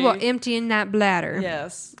almost empty. You were emptying that bladder.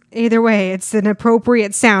 Yes. Either way, it's an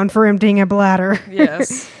appropriate sound for emptying a bladder.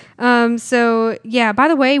 Yes. So yeah, by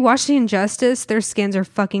the way, Washington Justice, their skins are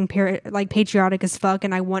fucking patriotic as fuck,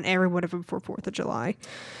 and I want every one of them for 4th of July.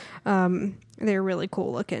 They're really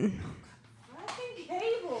cool looking.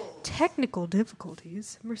 Technical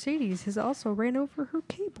difficulties. Mercedes has also ran over her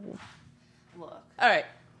cable. Look. All right.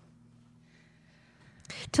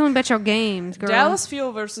 Tell me about your games, girl. Dallas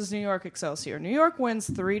Fuel versus New York Excelsior. New York wins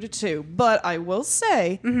 3-2, but I will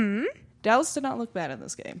say Dallas did not look bad in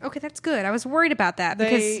this game. Okay, that's good. I was worried about that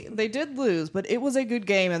They did lose, but it was a good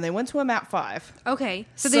game, and they went to a map 5. Okay,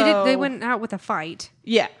 so they went out with a fight.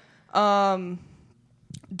 Yeah.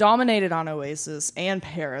 Dominated on Oasis and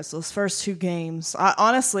Paris those first 2 games.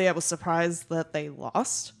 Honestly, I was surprised that they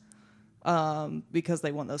lost because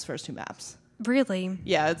they won those first 2 maps. Really?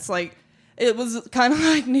 Yeah, it's like it was kind of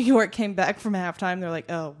like New York came back from halftime. They're like,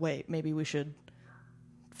 oh, wait, maybe we should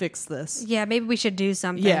fix this. Yeah, maybe we should do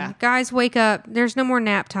something. Yeah. Guys, wake up. There's no more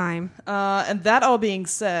nap time. And that all being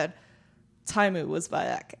said, Taimu was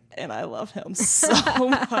back, and I love him so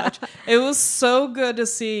much. It was so good to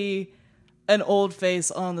see an old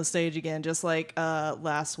face on the stage again, just like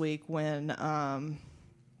last week when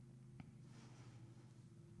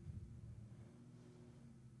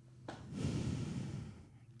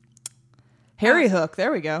Harry Hook,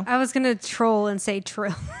 there we go. I was gonna troll and say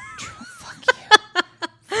Trill. Fuck you.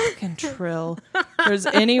 Fucking Trill. If there's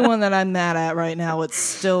anyone that I'm mad at right now, it's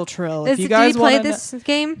still Trill. If you guys did you play this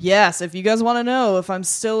game? Yes, if you guys want to know if I'm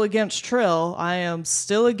still against Trill, I am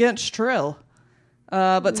still against Trill.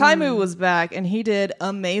 But Taimu was back, and he did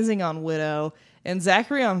amazing on Widow. And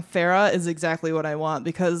Zachary on Farah is exactly what I want,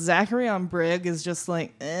 because Zachary on Brig is just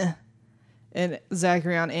like, eh. And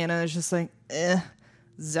Zachary on Anna is just like, eh.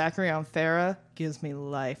 Zachary on Farah gives me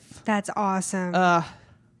life. That's awesome.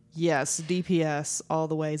 Yes, DPS all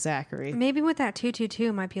the way, Zachary. Maybe with that 222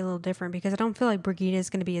 it might be a little different, because I don't feel like Brigida is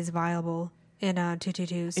going to be as viable in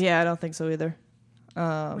 222s. Yeah, I don't think so either.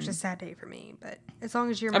 Which is a sad day for me, but as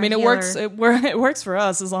long as you're my it healer, works. It works for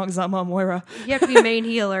us as long as I'm on Moira. You have to be main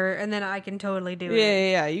healer, and then I can totally do it.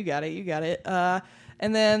 Yeah, you got it.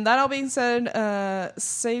 And then that all being said,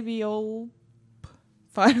 Saviol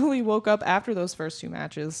finally woke up after those first 2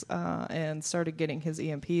 matches and started getting his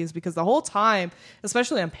EMPs, because the whole time,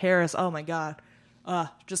 especially on Paris, oh my god,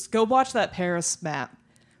 just go watch that Paris map,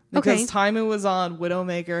 because Taimu was on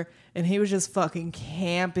Widowmaker and he was just fucking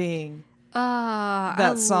camping.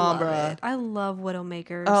 That Sombra. I love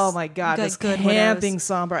Widowmakers. Oh my god, good, this good camping widows.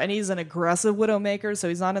 Sombra, and he's an aggressive Widowmaker, so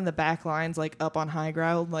he's not in the back lines like up on high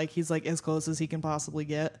ground, like he's like as close as he can possibly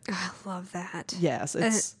get. I love that. Yes,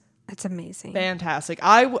 it's amazing. Fantastic.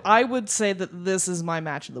 I would say that this is my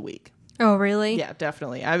match of the week. Oh really? Yeah,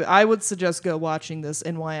 definitely. I would suggest go watching this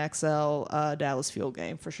NYXL Dallas Fuel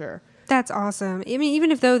game for sure. That's awesome. I mean,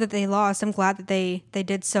 even if though that they lost, I'm glad that they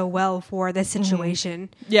did so well for this situation.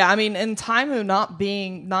 Yeah, I mean, and Taimu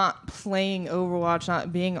not playing Overwatch,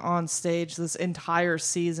 not being on stage this entire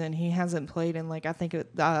season, he hasn't played in like, I think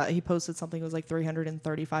he posted something, it was like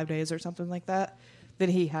 335 days or something like that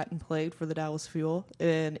he hadn't played for the Dallas Fuel,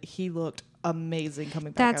 and he looked amazing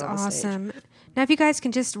coming back out on the stage. That's awesome. Now, if you guys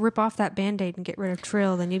can just rip off that Band-Aid and get rid of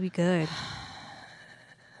Trill, then you'd be good.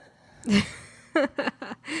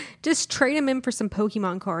 Just trade him in for some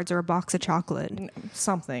Pokemon cards or a box of chocolate.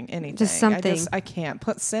 Something, anything. Just something. I can't.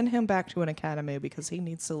 Send him back to an academy, because he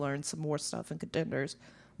needs to learn some more stuff in contenders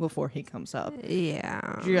before he comes up.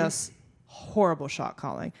 Yeah. Just horrible shot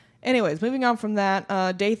calling. Anyways, moving on from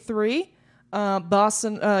that, day 3,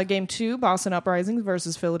 Boston, game 2, Boston Uprising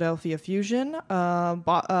versus Philadelphia Fusion.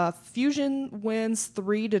 Fusion wins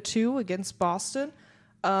 3-2 against Boston.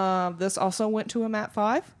 This also went to a map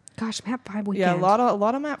 5. Gosh, map 5 weekend. Yeah, a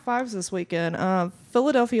lot of map 5s this weekend.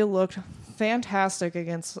 Philadelphia looked fantastic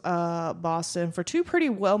against Boston for 2 pretty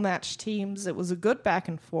well-matched teams. It was a good back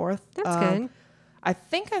and forth. That's good. I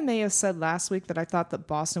think I may have said last week that I thought that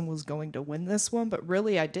Boston was going to win this one, but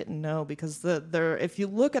really I didn't know, because if you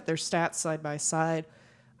look at their stats side by side,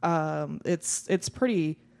 it's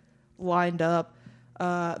pretty lined up.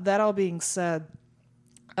 That all being said,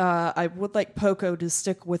 I would like Poco to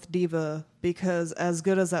stick with Diva, because as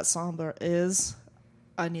good as that Sombra is,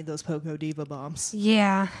 I need those Poco Diva bombs.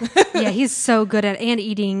 Yeah. Yeah, he's so good at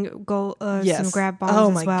eating some grab bombs as well.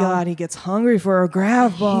 Oh my god, he gets hungry for a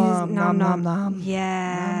grab bomb. Nom nom nom.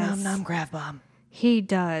 Yes. Nom nom nom grab bomb. He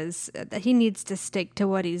does. He needs to stick to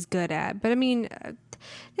what he's good at. But I mean,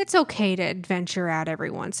 it's okay to adventure out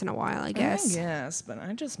every once in a while, I guess. Yes, but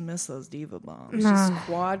I just miss those Diva bombs. Just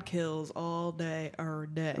quad kills all day, every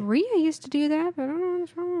day. Rhea used to do that, but I don't know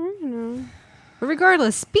what's wrong with her, you know. But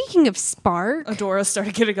regardless, speaking of Spark, Adora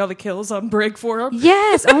started getting all the kills on Brig for him.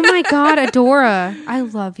 Yes. Oh my god, Adora. I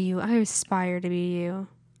love you. I aspire to be you.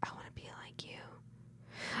 I want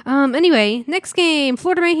Anyway, next game,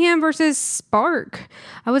 Florida Mayhem versus Spark.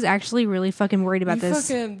 I was actually really fucking worried about this.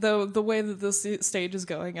 The way that this stage is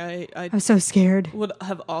going, I'm so scared. would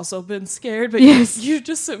have also been scared, but Yes. you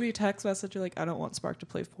just sent me a text message. You're like, I don't want Spark to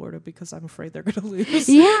play Florida because I'm afraid they're going to lose.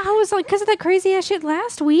 Yeah, I was like, because of that crazy ass shit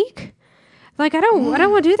last week. Like, I don't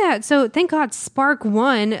want to do that. So thank God Spark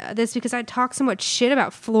won this because I talked so much shit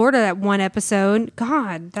about Florida that one episode.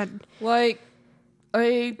 God, that. Like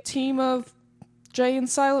a team of Jay and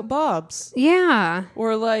Silent Bobs. Yeah.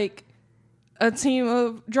 Or like a team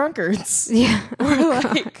of drunkards. Yeah. Or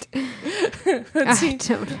like I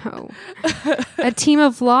don't know. A team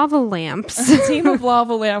of lava lamps. a team of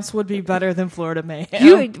lava lamps would be better than Florida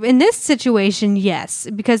Mayhem. In this situation, yes,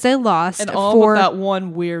 because they lost. And all but that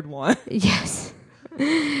one weird one. Yes.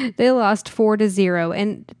 They lost 4-0.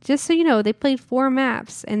 And just so you know, they played 4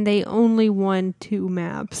 maps and they only won 2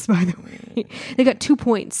 maps, by the way. They got 2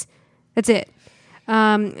 points. That's it.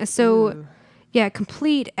 So, yeah,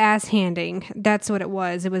 complete ass handing. That's what it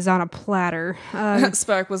was. It was on a platter.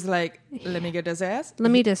 Spark was like, let me get this ass. Let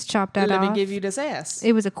me just chop that off. Let me give you this ass.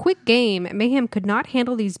 It was a quick game. Mayhem could not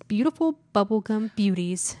handle these beautiful bubblegum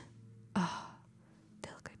beauties. Oh, they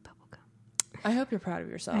look like bubblegum. I hope you're proud of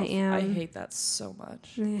yourself. I am. I hate that so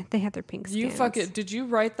much. They had their pink skins. Did you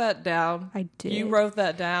write that down? I did. You wrote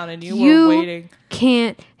that down and you were waiting.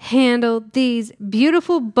 Can't handle these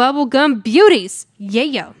beautiful bubblegum beauties.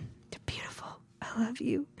 Yeah. They're beautiful. I love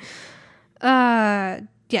you.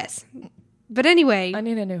 Yes. But anyway, I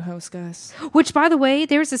need a new host, guys. which by the way,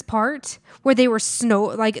 there's this part where they were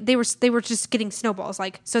they were just getting snowballs.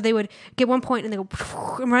 Like, so they would get 1 point and they go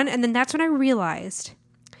and run. And then that's when I realized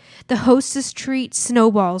the Hostess treat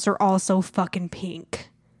snowballs are also fucking pink.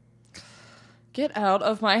 Get out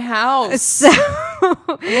of my house. So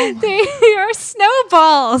they are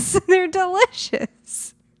snowballs. They're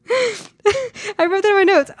delicious. I wrote that in my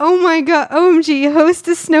notes. Oh my God. OMG.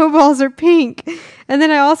 Hostess snowballs are pink. And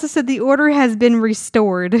then I also said the order has been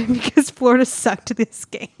restored because Florida sucked this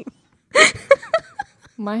game.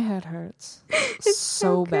 My head hurts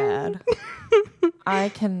so bad. I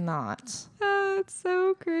cannot. Oh, it's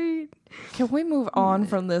so great. Can we move on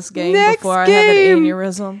from this game Next before I have an game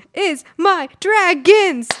aneurysm? Is my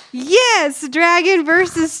dragons. Yes, dragon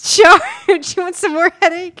versus charge. You want some more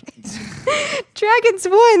headache? Dragons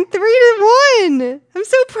won 3-1. I'm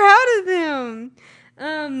so proud of them.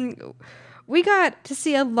 We got to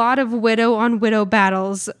see a lot of widow on widow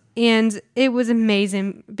battles, and it was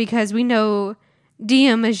amazing because we know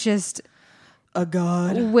Diem is just A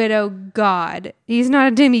god. widow god. He's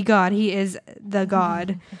not a demigod. He is the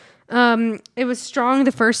god. It was strong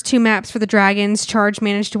the first 2 maps for the Dragons. Charge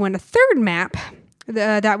managed to win a 3rd map.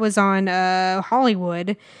 That was on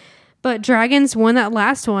Hollywood. But Dragons won that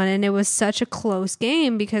last one, and it was such a close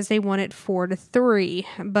game because they won it 4-3.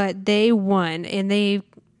 But they won, and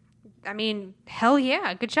hell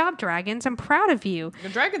yeah. Good job, Dragons. I'm proud of you. The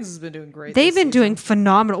Dragons has been doing great. They've been doing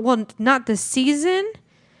phenomenal. Well, not this season.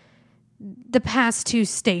 The past 2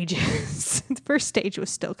 stages. The first stage was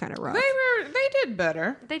still kind of rough. They did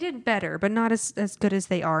better. They did better, but not as good as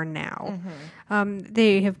they are now.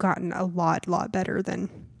 They have gotten a lot better than.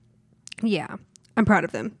 Yeah, I'm proud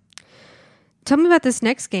of them. Tell me about this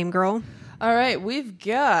next game, girl. All right, we've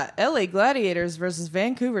got LA Gladiators versus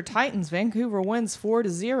Vancouver Titans. Vancouver wins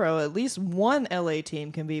 4-0. At least one LA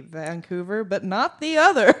team can beat Vancouver, but not the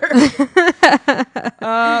other.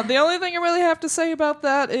 The only thing I really have to say about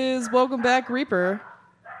that is welcome back, Reaper.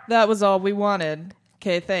 That was all we wanted.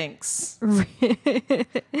 Okay, thanks.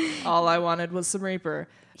 All I wanted was some Reaper.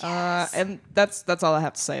 Yes. And that's all I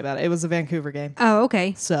have to say about it. It was a Vancouver game. Oh,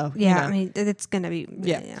 okay. So, yeah, you know. I mean, it's going to be...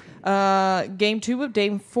 Yeah. Game 2 of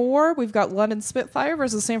Game 4, we've got London Spitfire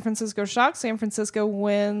versus San Francisco Shock. San Francisco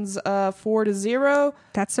wins 4-0.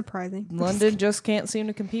 That's surprising. London just can't seem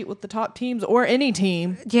to compete with the top teams or any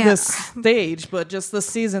team this stage, but just this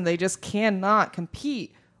season, they just cannot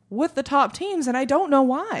compete with the top teams, and I don't know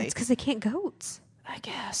why. It's because they can't goats. I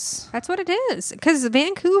guess. That's what it is. Because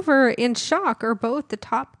Vancouver and Shock are both the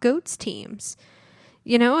top goats teams.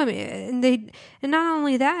 You know, I mean, and not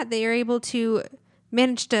only that, they are able to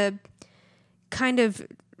manage to kind of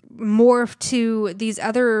morph to these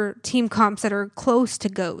other team comps that are close to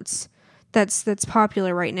goats. That's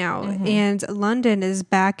popular right now. Mm-hmm. And London is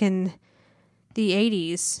back in the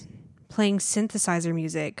 80s playing synthesizer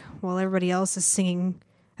music while everybody else is singing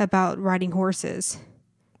about riding horses.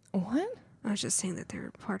 What? I was just saying that they're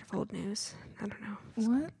part of old news. I don't know.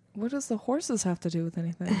 What? What does the horses have to do with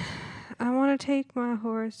anything? I want to take my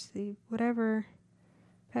horse, the whatever,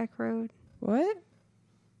 back road. What?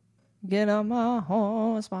 Get on my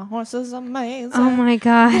horse is amazing. Oh my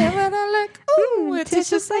God. Give it a lick, ooh, it tastes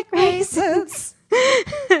just like raisins.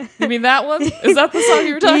 You mean that one? Is that the song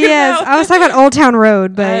you were talking Yes, about? I was talking about Old Town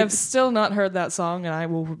Road, but I have still not heard that song, and I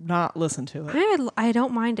will not listen to it. I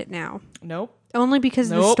don't mind it now. Nope. Only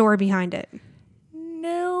because of the story behind it.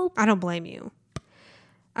 Nope. I don't blame you.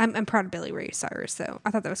 I'm proud of Billy Ray Cyrus, though. I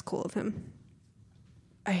thought that was cool of him.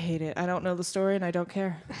 I hate it. I don't know the story, and I don't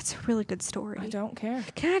care. That's a really good story. I don't care.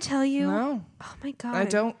 Can I tell you? No. Oh my God.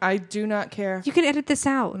 I do not care. You can edit this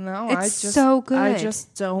out. No, it's so good. I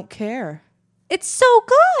just don't care. It's so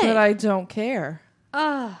good. But I don't care.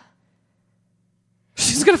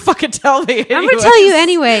 She's going to fucking tell me anyway. I'm going to tell you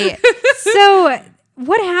anyway. So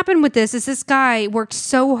what happened with this is this guy worked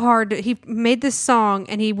so hard. He made this song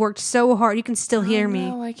and he worked so hard. You can still hear me.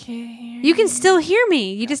 No, I can't hear you. Can still hear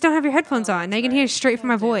me. You just don't have your headphones on. Now you can hear straight from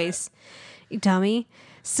my voice. You dummy.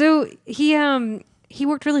 So he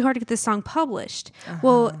worked really hard to get this song published.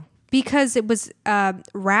 Well, because it was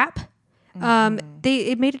rap,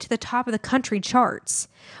 it made it to the top of the country charts.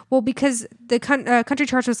 Well, because the country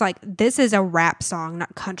charts was like, this is a rap song,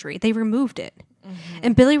 not country. They removed it.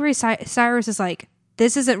 And Billy Ray Cyrus is like,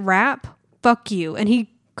 this isn't rap, fuck you. And he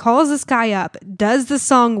calls this guy up, does the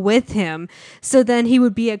song with him, so then he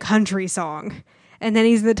would be a country song. And then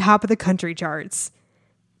he's in the top of the country charts.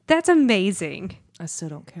 That's amazing. I still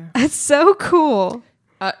don't care. That's so cool.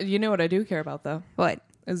 You know what I do care about, though? What?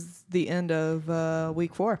 Is the end of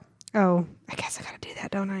week 4. Oh, I guess I gotta do that,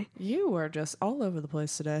 don't I? You are just all over the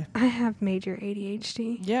place today. I have major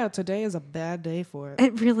ADHD. Yeah, today is a bad day for it.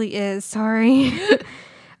 It really is. Sorry.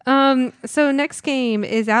 So next game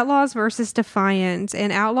is Outlaws versus Defiant,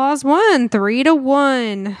 and Outlaws won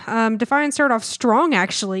 3-1. Defiant started off strong,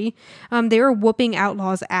 actually. They were whooping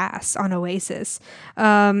Outlaws' ass on Oasis.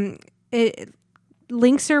 Linkser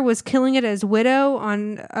was killing it as Widow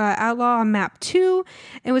on Outlaw on map 2.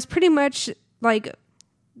 It was pretty much like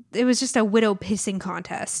it was just a Widow pissing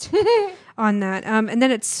contest on that. And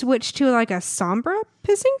then it switched to like a Sombra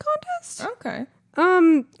pissing contest. Okay.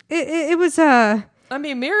 It was I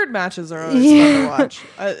mean, mirrored matches are always fun to watch.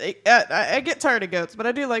 I get tired of goats, but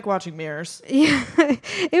I do like watching mirrors. Yeah,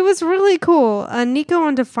 it was really cool. Nico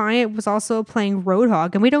on Defiant was also playing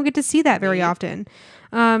Roadhog, and we don't get to see that very often.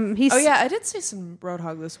 I did see some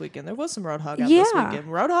Roadhog this weekend. There was some Roadhog out this weekend.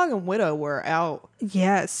 Roadhog and Widow were out.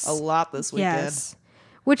 Yes, a lot this weekend. Yes.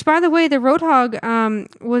 Which, by the way, the Roadhog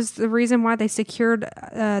was the reason why they secured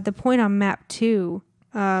the point on map 2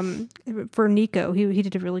 for Nico. He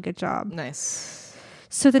did a really good job. Nice.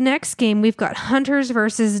 So the next game, we've got Hunters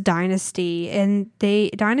versus Dynasty, and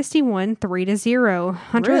Dynasty won 3-0.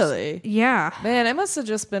 Hunters, really? Yeah. Man, it must have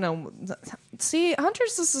just been See,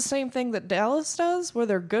 Hunters is the same thing that Dallas does, where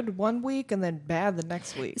they're good one week and then bad the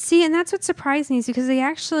next week. See, and that's what surprised me is because they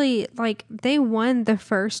actually, they won the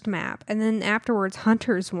first map, and then afterwards,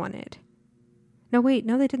 Hunters won it. No, they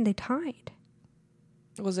didn't. They tied.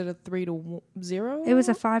 Was it a 3-0? It was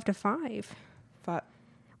a 5-5.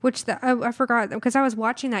 Which I forgot because I was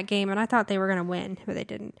watching that game and I thought they were going to win, but they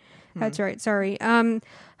didn't. That's right. Sorry.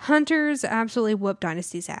 Hunters absolutely whooped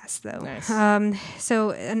Dynasty's ass, though. Nice.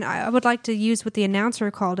 And I would like to use what the announcer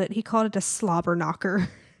called it. He called it a slobber knocker.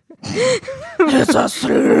 It's a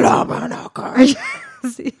slobber knocker.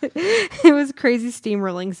 It was a crazy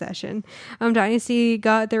steamrolling session. Dynasty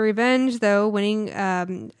got their revenge, though,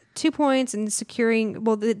 winning 2 points and securing.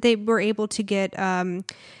 Well, they were able to get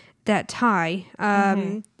that tie.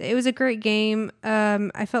 It was a great game.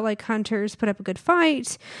 I felt like Hunters put up a good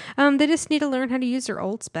fight. They just need to learn how to use their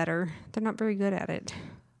ults better. They're not very good at it.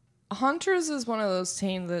 Hunters is one of those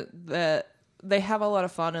teams that they have a lot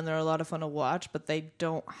of fun and they're a lot of fun to watch, but they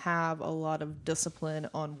don't have a lot of discipline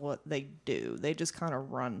on what they do. They just kind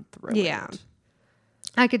of run through it. Yeah.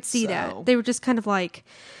 I could see that. They were just kind of like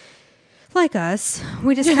us.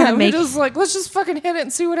 We just kind of make... We're just like, let's just fucking hit it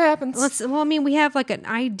and see what happens. We have like an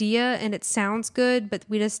idea and it sounds good, but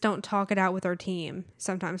we just don't talk it out with our team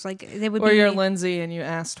sometimes. Or you're Lindsay and you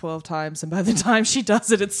ask 12 times and by the time she does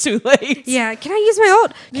it, it's too late. Yeah. Can I use my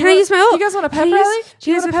ult? Can I use my ult? You guys want a pep rally? Do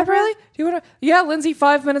you want a pep rally? Do you want to... Yeah, Lindsay,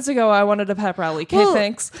 5 minutes ago, I wanted a pep rally. Okay,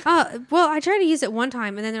 thanks. Well, I tried to use it one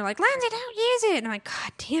time and then they're like, Lindsay, don't use it. And I'm like,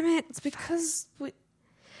 God damn it. It's because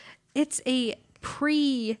it's a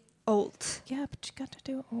ult. Yeah, but you got to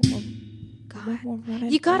do it. God.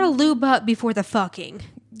 You gotta lube up before the fucking.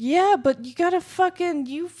 Yeah, but you gotta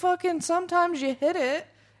sometimes you hit it,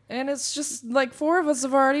 and it's just like 4 of us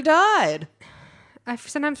have already died. I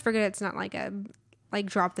sometimes forget it's not like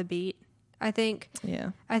drop the beat. I think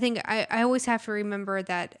I always have to remember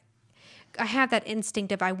that I have that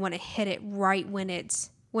instinct of I want to hit it right when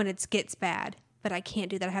it gets bad. but I can't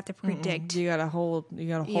do that. I have to predict. You gotta hold.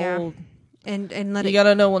 Yeah. And let You it.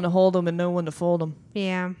 gotta know when to hold them and know when to fold them.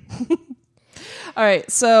 Yeah. All right,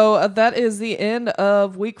 so that is the end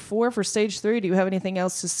of week 4 for stage 3. Do you have anything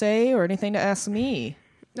else to say or anything to ask me?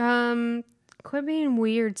 Quit being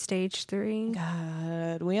weird, stage 3.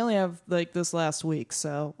 God, we only have like this last week,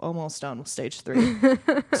 so almost done with stage 3.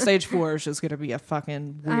 Stage 4 is just gonna be a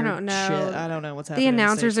fucking weird I don't know. shit. I don't know what's happening. The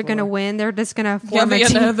announcers are going to win. They're just going to Yeah, form a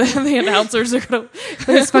team. the announcers are gonna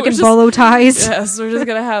It's fucking bolo ties. Yes, we're just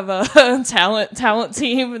gonna have a talent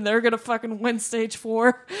team, and they're gonna fucking win stage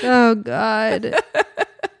 4. Oh, God.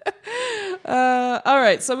 All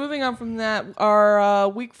right, so moving on from that, our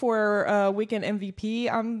week 4 weekend MVP.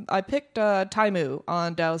 I picked Taimu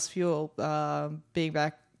on Dallas Fuel, being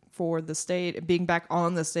back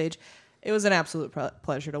on the stage. It was an absolute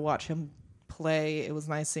pleasure to watch him play. It was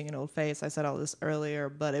nice seeing an old face. I said all this earlier,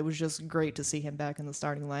 but it was just great to see him back in the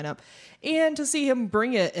starting lineup and to see him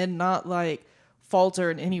bring it and not like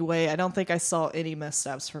falter in any way. I don't think I saw any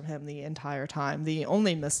missteps from him the entire time. The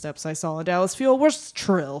only missteps I saw in Dallas Fuel was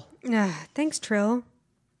Trill. Thanks, Trill.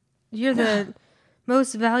 You're the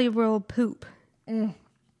most valuable poop.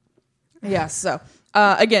 Yeah, so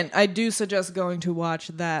again, I do suggest going to watch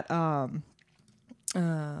that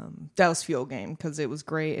Dallas Fuel game because it was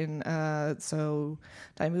great, and so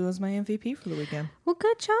Taimu was my MVP for the weekend. Well,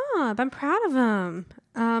 good job. I'm proud of him.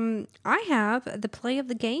 I have the play of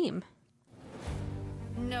the game.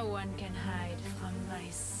 No one can hide from my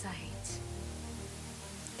sight.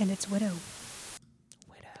 And it's Widow.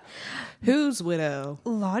 Who's Widow?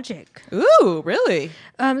 Logic. Ooh, really?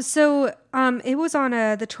 So it was on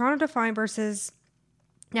the Toronto Defiant versus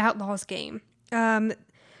Outlaws game.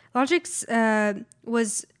 Logic's there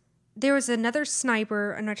was another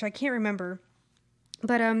sniper, which I can't remember,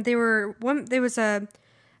 but there was a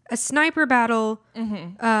sniper battle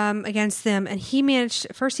against them, and he managed.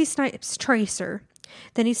 First, he snipes Tracer.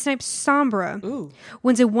 Then he snipes Sombra. Ooh.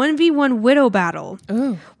 Wins a 1v1 Widow battle.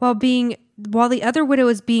 Ooh. While the other Widow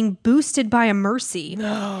is being boosted by a Mercy.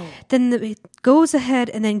 No. Then it goes ahead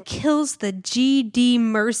and then kills the GD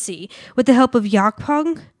Mercy with the help of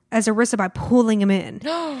Yakpong as Orisa by pulling him in.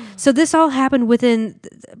 So this all happened within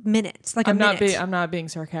minutes, like a minute. I'm not being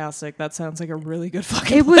sarcastic. That sounds like a really good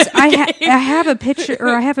fucking. It was. I game. have a picture, or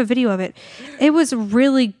I have a video of it. It was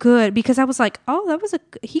really good because I was like, "Oh, that was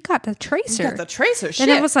he got the Tracer." You got the Tracer. Shit.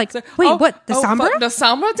 And it was like, "Wait, what? The Sombra? The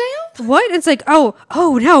Sombra down? What?" It's like,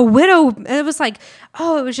 "Oh no, Widow." And it was like,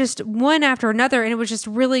 it was just one after another, and it was just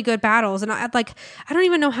really good battles. And I don't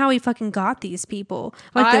even know how he fucking got these people.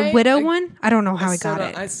 Like the Widow one, I don't know how he got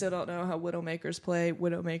it. I still don't know how Widowmakers play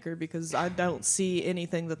Widowmaker because I don't see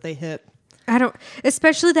anything that they hit. I don't,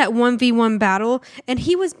 especially that 1v1 battle, and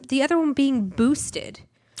he was the other one being boosted.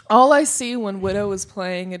 All I see when Widow is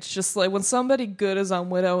playing, it's just like when somebody good is on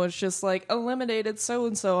Widow, it's just like eliminated so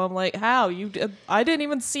and so. I'm like, how you did? I didn't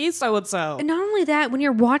even see so and so. And not only that, when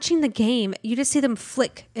you're watching the game, you just see them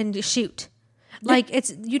flick and shoot. Like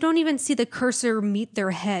you don't even see the cursor meet their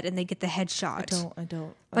head and they get the headshot. I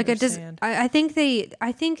don't. Like understand. I think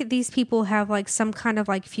these people have like some kind of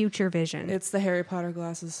like future vision. It's the Harry Potter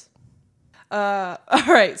glasses. All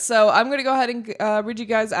right, so I'm going to go ahead and read you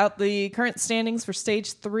guys out the current standings for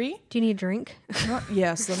stage 3. Do you need a drink?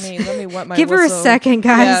 Yes, let me wet my Give her a whistle. second,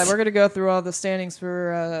 guys. Yeah, we're going to go through all the standings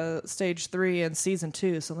for stage 3 and season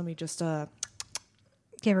 2. So let me just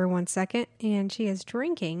give her 1 second, and she is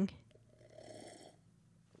drinking.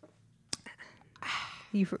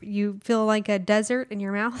 You feel like a desert in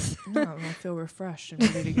your mouth? No, I feel refreshed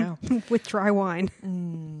and ready to go. With dry wine.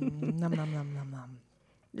 Nom, nom, nom, nom, nom.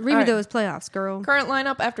 Read me those playoffs, girl. Current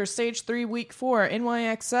lineup after stage 3, week 4.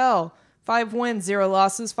 NYXL, 5 wins, 0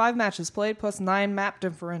 losses, 5 matches played, plus 9 map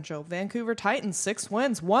differential. Vancouver Titans, 6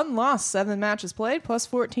 wins, 1 loss, 7 matches played, plus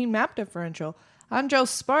 14 map differential. Anjo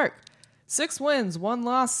Spark, 6 wins, 1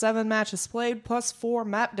 loss, 7 matches played, plus 4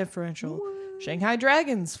 map differential. Shanghai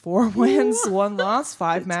Dragons, 4 wins, 1 loss,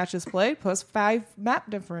 5 matches played, plus 5 map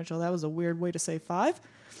differential. That was a weird way to say 5.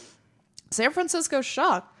 San Francisco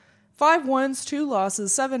Shock, 5 wins, 2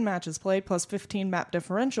 losses, 7 matches played, plus 15 map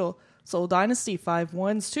differential. Seoul Dynasty, 5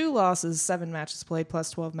 wins, 2 losses, 7 matches played,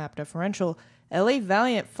 plus 12 map differential. LA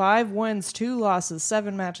Valiant, 5 wins, 2 losses,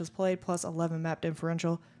 7 matches played, plus 11 map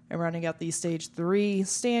differential. And rounding out the stage 3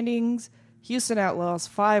 standings, Houston Outlaws,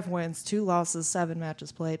 5 wins, 2 losses, 7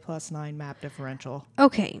 matches played, plus 9 map differential.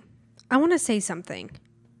 Okay, I want to say something.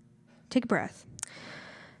 Take a breath.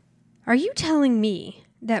 Are you telling me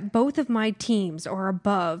that both of my teams are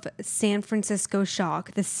above San Francisco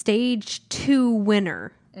Shock, the stage 2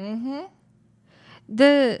 winner? Mm-hmm.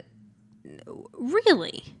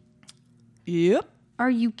 Really? Yep. Are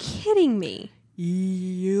you kidding me?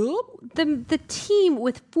 Yup. The team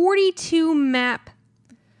with 42 map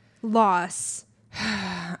loss.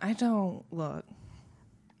 I don't look.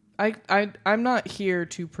 I'm not here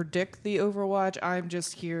to predict the Overwatch. I'm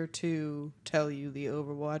just here to tell you the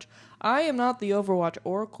Overwatch. I am not the Overwatch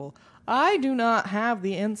Oracle. I do not have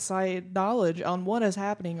the inside knowledge on what is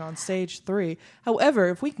happening on stage 3. However,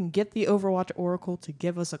 if we can get the Overwatch Oracle to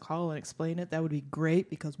give us a call and explain it, that would be great,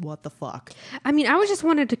 because what the fuck? I mean, I was just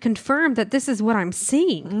wanted to confirm that this is what I'm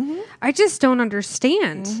seeing. Mm-hmm. I just don't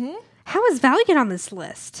understand. Mm-hmm. How is Valiant on this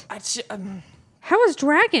list? How is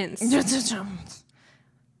Dragons?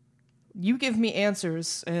 You give me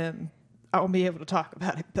answers and I'll be able to talk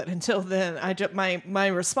about it. But until then, my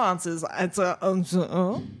response is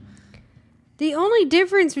The only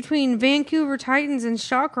difference between Vancouver Titans and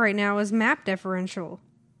Shock right now is map differential.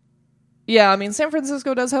 Yeah, I mean, San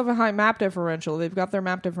Francisco does have a high map differential. They've got their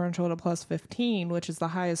map differential at a plus 15, which is the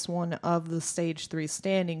highest one of the stage 3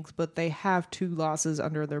 standings, but they have 2 losses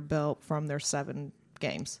under their belt from their 7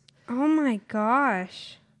 games. Oh my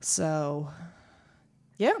gosh. So,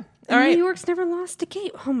 yeah. All right. New York's never lost a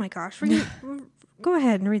game. Oh my gosh. Go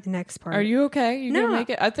ahead and read the next part. Are you okay? You No. gonna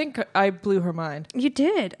make it? I think I blew her mind. You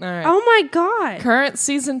did. All right. Oh my god. Current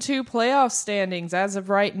Season 2 playoff standings as of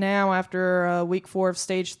right now after Week 4 of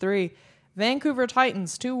Stage 3. Vancouver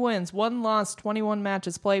Titans, 2 wins, 1 loss, 21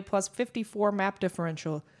 matches played, plus 54 map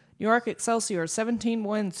differential. New York Excelsior, 17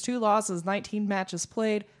 wins, 2 losses, 19 matches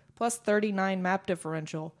played, plus 39 map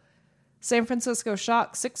differential. San Francisco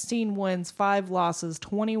Shock, 16 wins, 5 losses,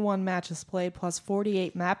 21 matches played, plus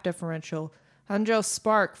 48 map differential. Hangzhou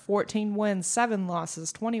Spark, 14 wins, 7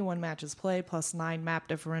 losses, 21 matches played, plus 9 map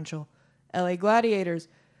differential. LA Gladiators,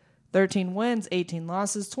 13 wins, 18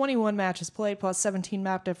 losses, 21 matches played, plus 17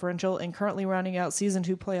 map differential. And currently rounding out Season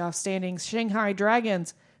 2 playoff standings, Shanghai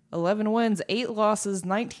Dragons, 11 wins, 8 losses,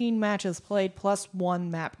 19 matches played, plus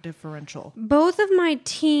 1 map differential. Both of my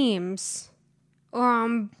teams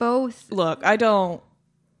both... Look, I don't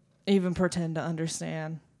even pretend to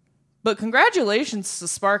understand. But congratulations to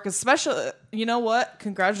Spark, especially, you know what?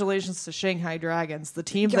 Congratulations to Shanghai Dragons, the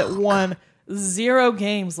team that won 0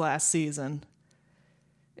 games last season.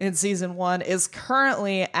 In Season 1 is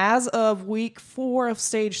currently, as of Week 4 of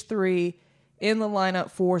Stage 3, in the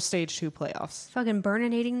lineup for Stage 2 playoffs. Fucking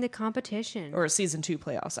burninating the competition. Or Season 2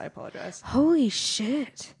 playoffs, I apologize. Holy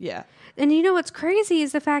shit. Yeah. And you know what's crazy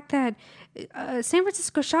is the fact that San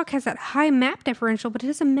Francisco Shock has that high map differential, but it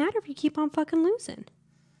doesn't matter if you keep on fucking losing.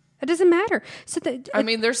 It doesn't matter. So I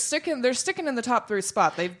mean, they're sticking in the top 3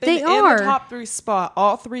 spot. They've been They in are. the top 3 spot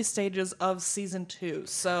all 3 stages of Season 2.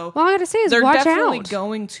 So all I gotta say is they're watch definitely out.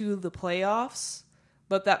 going to the playoffs.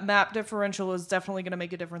 But that map differential is definitely going to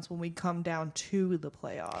make a difference when we come down to the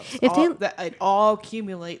playoffs. It all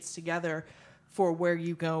accumulates together for where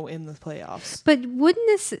you go in the playoffs. But wouldn't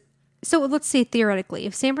this... So let's say theoretically,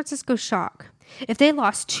 if San Francisco Shock, if they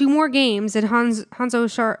lost 2 more games and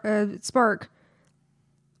Hangzhou Spark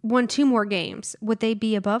won 2 more games, would they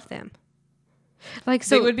be above them? Like,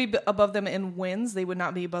 so they would be above them in wins. They would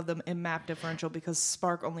not be above them in map differential because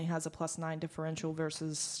Spark only has a plus 9 differential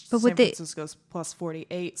versus San Francisco's plus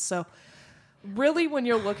 48. So really, when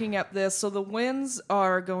you're looking at this, so the wins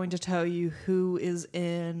are going to tell you who is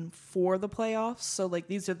in for the playoffs. So like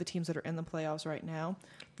these are the teams that are in the playoffs right now.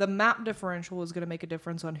 The map differential is going to make a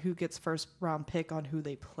difference on who gets first round pick on who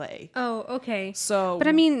they play. Oh, okay. So, but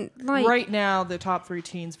I mean, like right now, the top 3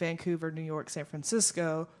 teams, Vancouver, New York, San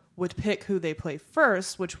Francisco, would pick who they play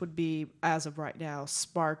first, which would be, as of right now,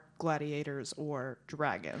 Spark, Gladiators, or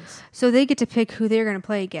Dragons. So they get to pick who they're going to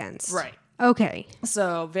play against. Right. Okay.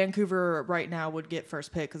 So Vancouver right now would get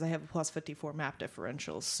first pick because they have a plus 54 map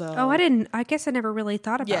differential. So I guess I never really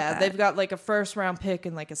thought about that. Yeah, they've got like a first round pick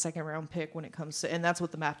and like a second round pick when it comes to, and that's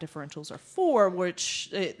what the map differentials are for, which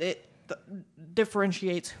it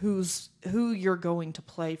differentiates who you're going to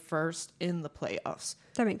play first in the playoffs.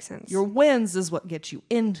 That makes sense. Your wins is what gets you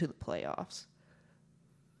into the playoffs.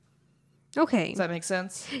 Okay. Does that make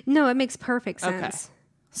sense? No, it makes perfect sense. Okay.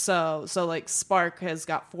 So like Spark has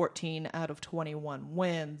got 14 out of 21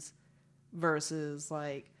 wins versus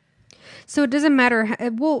like. So it doesn't matter.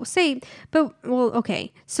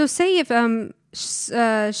 Okay. So say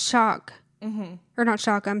if Shock or not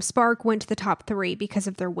Shock, Spark went to the top 3 because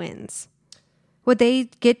of their wins, would they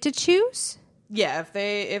get to choose? Yeah,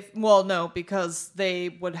 no, because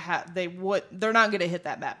they're not going to hit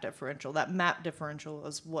that map differential. That map differential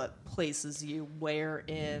is what places you where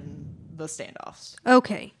in the standoffs.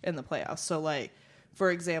 Okay. In the playoffs. So like,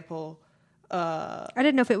 for example, I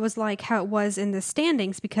didn't know if it was like how it was in the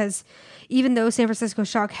standings, because even though San Francisco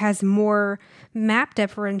Shock has more map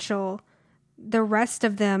differential, the rest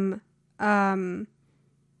of them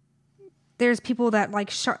there's people that like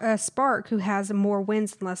Spark, who has more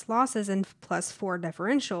wins and less losses and +4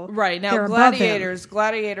 differential. Right. Now, They're above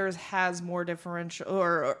Gladiators has more differential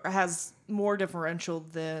or has more differential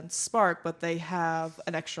than Spark, but they have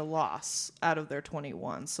an extra loss out of their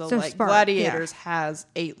 21. So like Spark, Gladiators has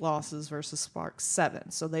 8 losses versus Spark 7.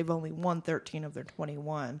 So they've only won 13 of their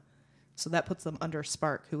 21. So that puts them under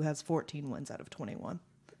Spark, who has 14 wins out of 21.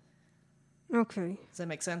 Okay. Does that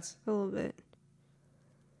make sense? A little bit.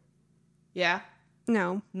 Yeah?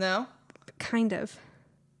 No. No? Kind of.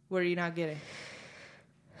 What are you not getting?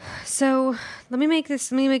 So let me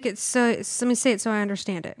say it so I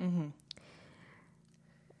understand it. Mm-hmm.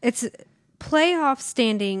 It's playoff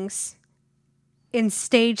standings and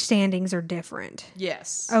stage standings are different.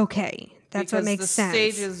 Yes. Okay. That's what makes sense.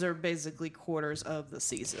 The stages are basically quarters of the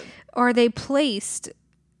season. Are they placed?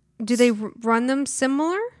 Do they run them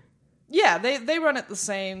similar? Yeah, they run it the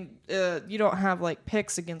same. You don't have like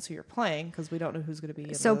picks against who you're playing because we don't know who's going to be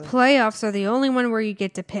in So playoffs are the only one where you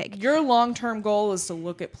get to pick. Your long-term goal is to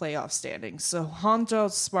look at playoff standings. So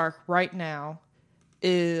Honto Spark right now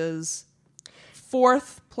is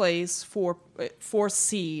 4th place, 4th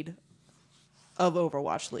seed of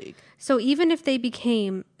Overwatch League. So even if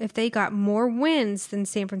they got more wins than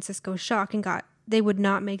San Francisco Shock they would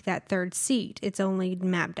not make that 3rd seed. It's only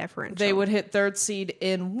map differential. They would hit 3rd seed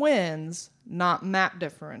in wins, not map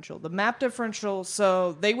differential. The map differential,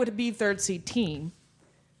 so they would be 3rd seed team,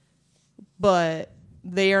 but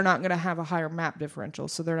they are not going to have a higher map differential,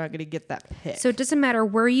 so they're not going to get that pick. So it doesn't matter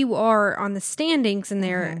where you are on the standings in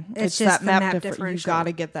there. Mm-hmm. It's just that the map differential. You got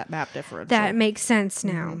to get that map differential. That makes sense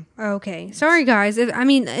now. Mm-hmm. Okay. Sorry, guys.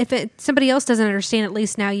 If somebody else doesn't understand, at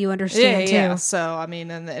least now you understand too. Yeah. So,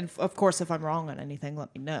 and of course, if I'm wrong on anything,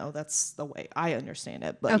 let me know. That's the way I understand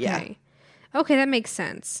it. But okay. Okay, that makes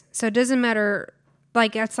sense. So it doesn't matter.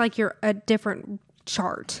 Like, that's like you're a different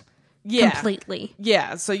chart. Yeah. Completely.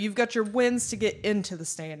 Yeah. So you've got your wins to get into the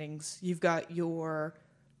standings. You've got your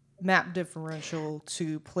map differential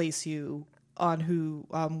to place you on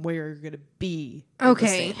where you're going to be.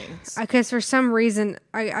 Okay. Because for some reason,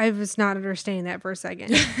 I was not understanding that for a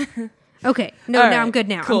second. Okay. No, now I'm good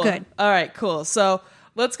now. Cool. I'm good. All right, cool. So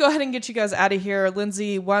let's go ahead and get you guys out of here.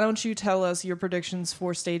 Lindsay, why don't you tell us your predictions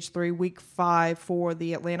for Stage 3, Week 5 for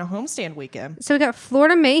the Atlanta homestand weekend? So we got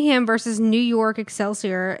Florida Mayhem versus New York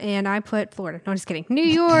Excelsior, and I put Florida. No, just kidding. New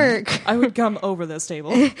York. I would come over this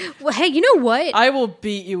table. Well, hey, you know what? I will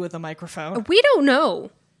beat you with a microphone. We don't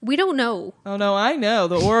know. Oh, no, I know.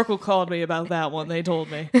 The Oracle called me about that one. They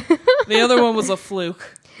told me. The other one was a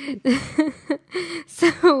fluke.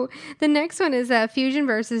 So the next one is Fusion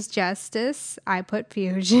versus Justice. I put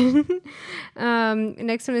Fusion.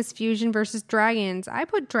 Next one is Fusion versus Dragons. I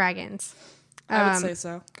put Dragons. I would say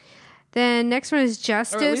so. Then next one is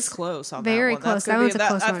Justice. Or at least close on Very that one. Close. That one's a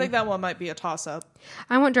close one. I think that one might be a toss-up.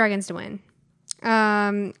 I want Dragons to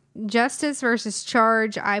win. Justice versus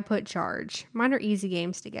Charge. I put Charge. Mine are easy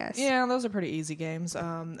games to guess. Yeah, those are pretty easy games.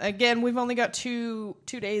 Again, we've only got two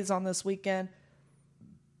days on this weekend.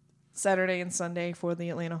 Saturday and Sunday for the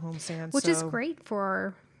Atlanta homestand. Which is great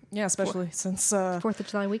for... Yeah, especially since... 4th of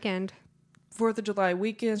July weekend. 4th of July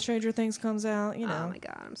weekend, Stranger Things comes out, Oh my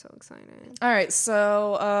God, I'm so excited. All right,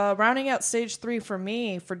 so rounding out Stage 3 for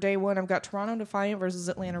me, for day 1, I've got Toronto Defiant versus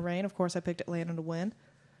Atlanta Reign. Of course, I picked Atlanta to win.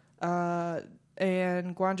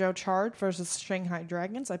 And Guangzhou Charge versus Shanghai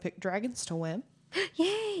Dragons. I picked Dragons to win.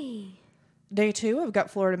 Yay! Day 2, I've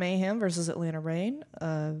got Florida Mayhem versus Atlanta Reign,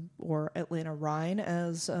 or Atlanta Rhine,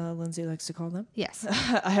 as Lindsay likes to call them. Yes.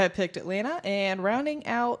 I had picked Atlanta. And rounding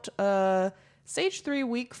out Stage 3,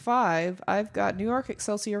 Week 5, I've got New York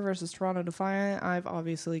Excelsior versus Toronto Defiant. I've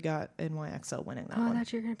obviously got NYXL winning that one. I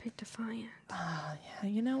thought you were going to pick Defiant.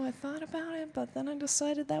 Yeah, I thought about it, but then I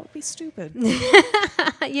decided that would be stupid.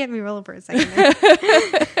 You had me rolling for a second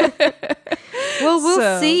there. Well,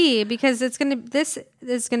 we'll see, because this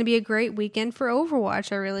is gonna be a great weekend for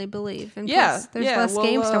Overwatch, I really believe. And plus, there's less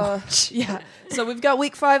games to watch. Yeah. So we've got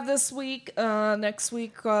Week 5 this week. Next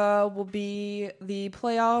week will be the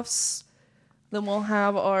playoffs. Then we'll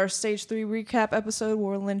have our Stage 3 recap episode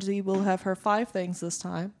where Lindsay will have her 5 things this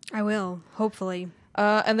time. I will, hopefully.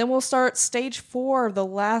 And then we'll start Stage 4, the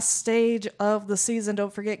last stage of the season.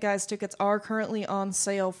 Don't forget, guys, tickets are currently on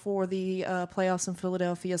sale for the playoffs in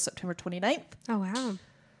Philadelphia, September 29th. Oh, wow.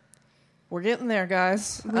 We're getting there,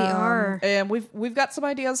 guys. We are. And we've got some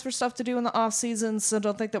ideas for stuff to do in the off season, so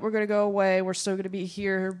don't think that we're going to go away. We're still going to be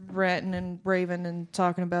here ranting and raving and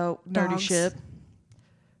talking about nerdy shit.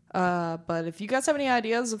 But if you guys have any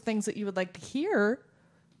ideas of things that you would like to hear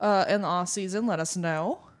in the off season, let us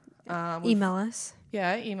know. Email us.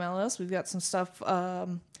 Yeah, email us. We've got some stuff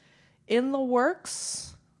in the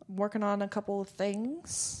works. I'm working on a couple of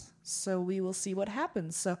things, so we will see what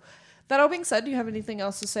happens. So that all being said, do you have anything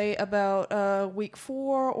else to say about week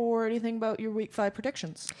 4 or anything about your week 5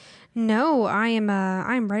 predictions? No,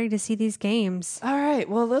 I'm ready to see these games. All right,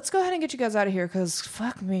 well, let's go ahead and get you guys out of here because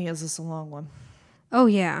fuck me, is this a long one? Oh,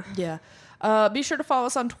 yeah. Yeah. Be sure to follow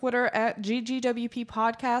us on Twitter at GGWP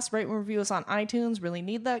Podcast. Rate and review us on iTunes. Really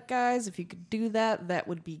need that, guys. If you could do that, that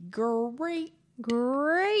would be great.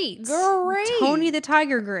 Great. Tony the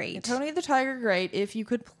Tiger Great. Tony the Tiger Great. If you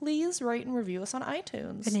could please rate and review us on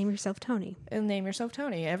iTunes. And name yourself Tony.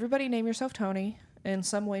 Everybody name yourself Tony in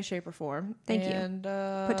some way, shape, or form. Thank you. And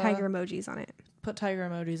put tiger emojis on it. Put tiger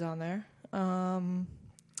emojis on there. And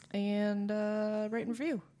rate and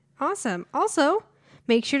review. Awesome. Also,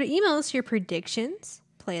 make sure to email us your predictions,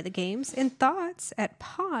 play of the games, and thoughts at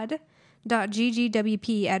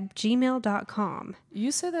pod.ggwp@gmail.com.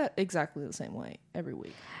 You say that exactly the same way every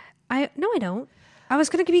week. No, I don't. I was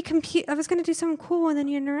gonna I was gonna do something cool, and then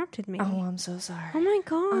you interrupted me. Oh, I'm so sorry. Oh my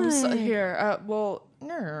god.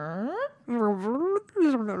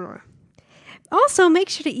 Also, make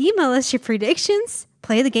sure to email us your predictions,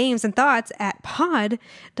 play the games, and thoughts at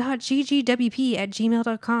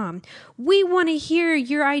pod.ggwp@gmail.com. We want to hear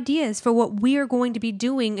your ideas for what we are going to be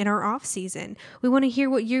doing in our off season. We want to hear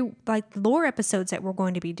what you lore episodes that we're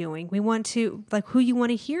going to be doing. We want to who you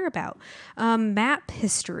want to hear about, map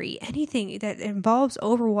history, anything that involves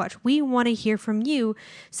Overwatch. We want to hear from you,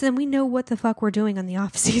 so then we know what the fuck we're doing on the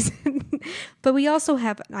off season. But we also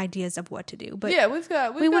have ideas of what to do. But yeah, we've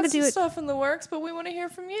got some stuff in the works, but we want to hear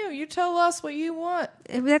from you. You tell us what you want.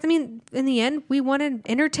 I mean, in the end, we want to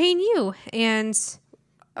entertain you. And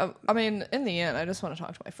in the end, I just want to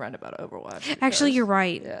talk to my friend about Overwatch. Actually, you're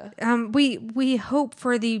right. Yeah. We hope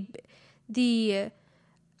for the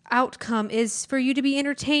outcome is for you to be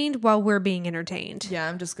entertained while we're being entertained. Yeah,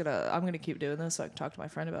 I'm gonna keep doing this so I can talk to my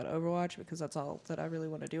friend about Overwatch because that's all that I really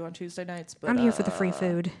want to do on Tuesday nights. But I'm here for the free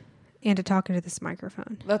food and to talk into this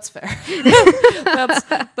microphone. That's fair.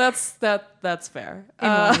 that's fair.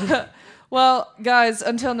 Well, guys,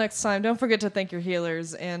 until next time, don't forget to thank your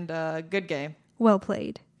healers and good game. Well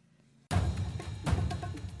played.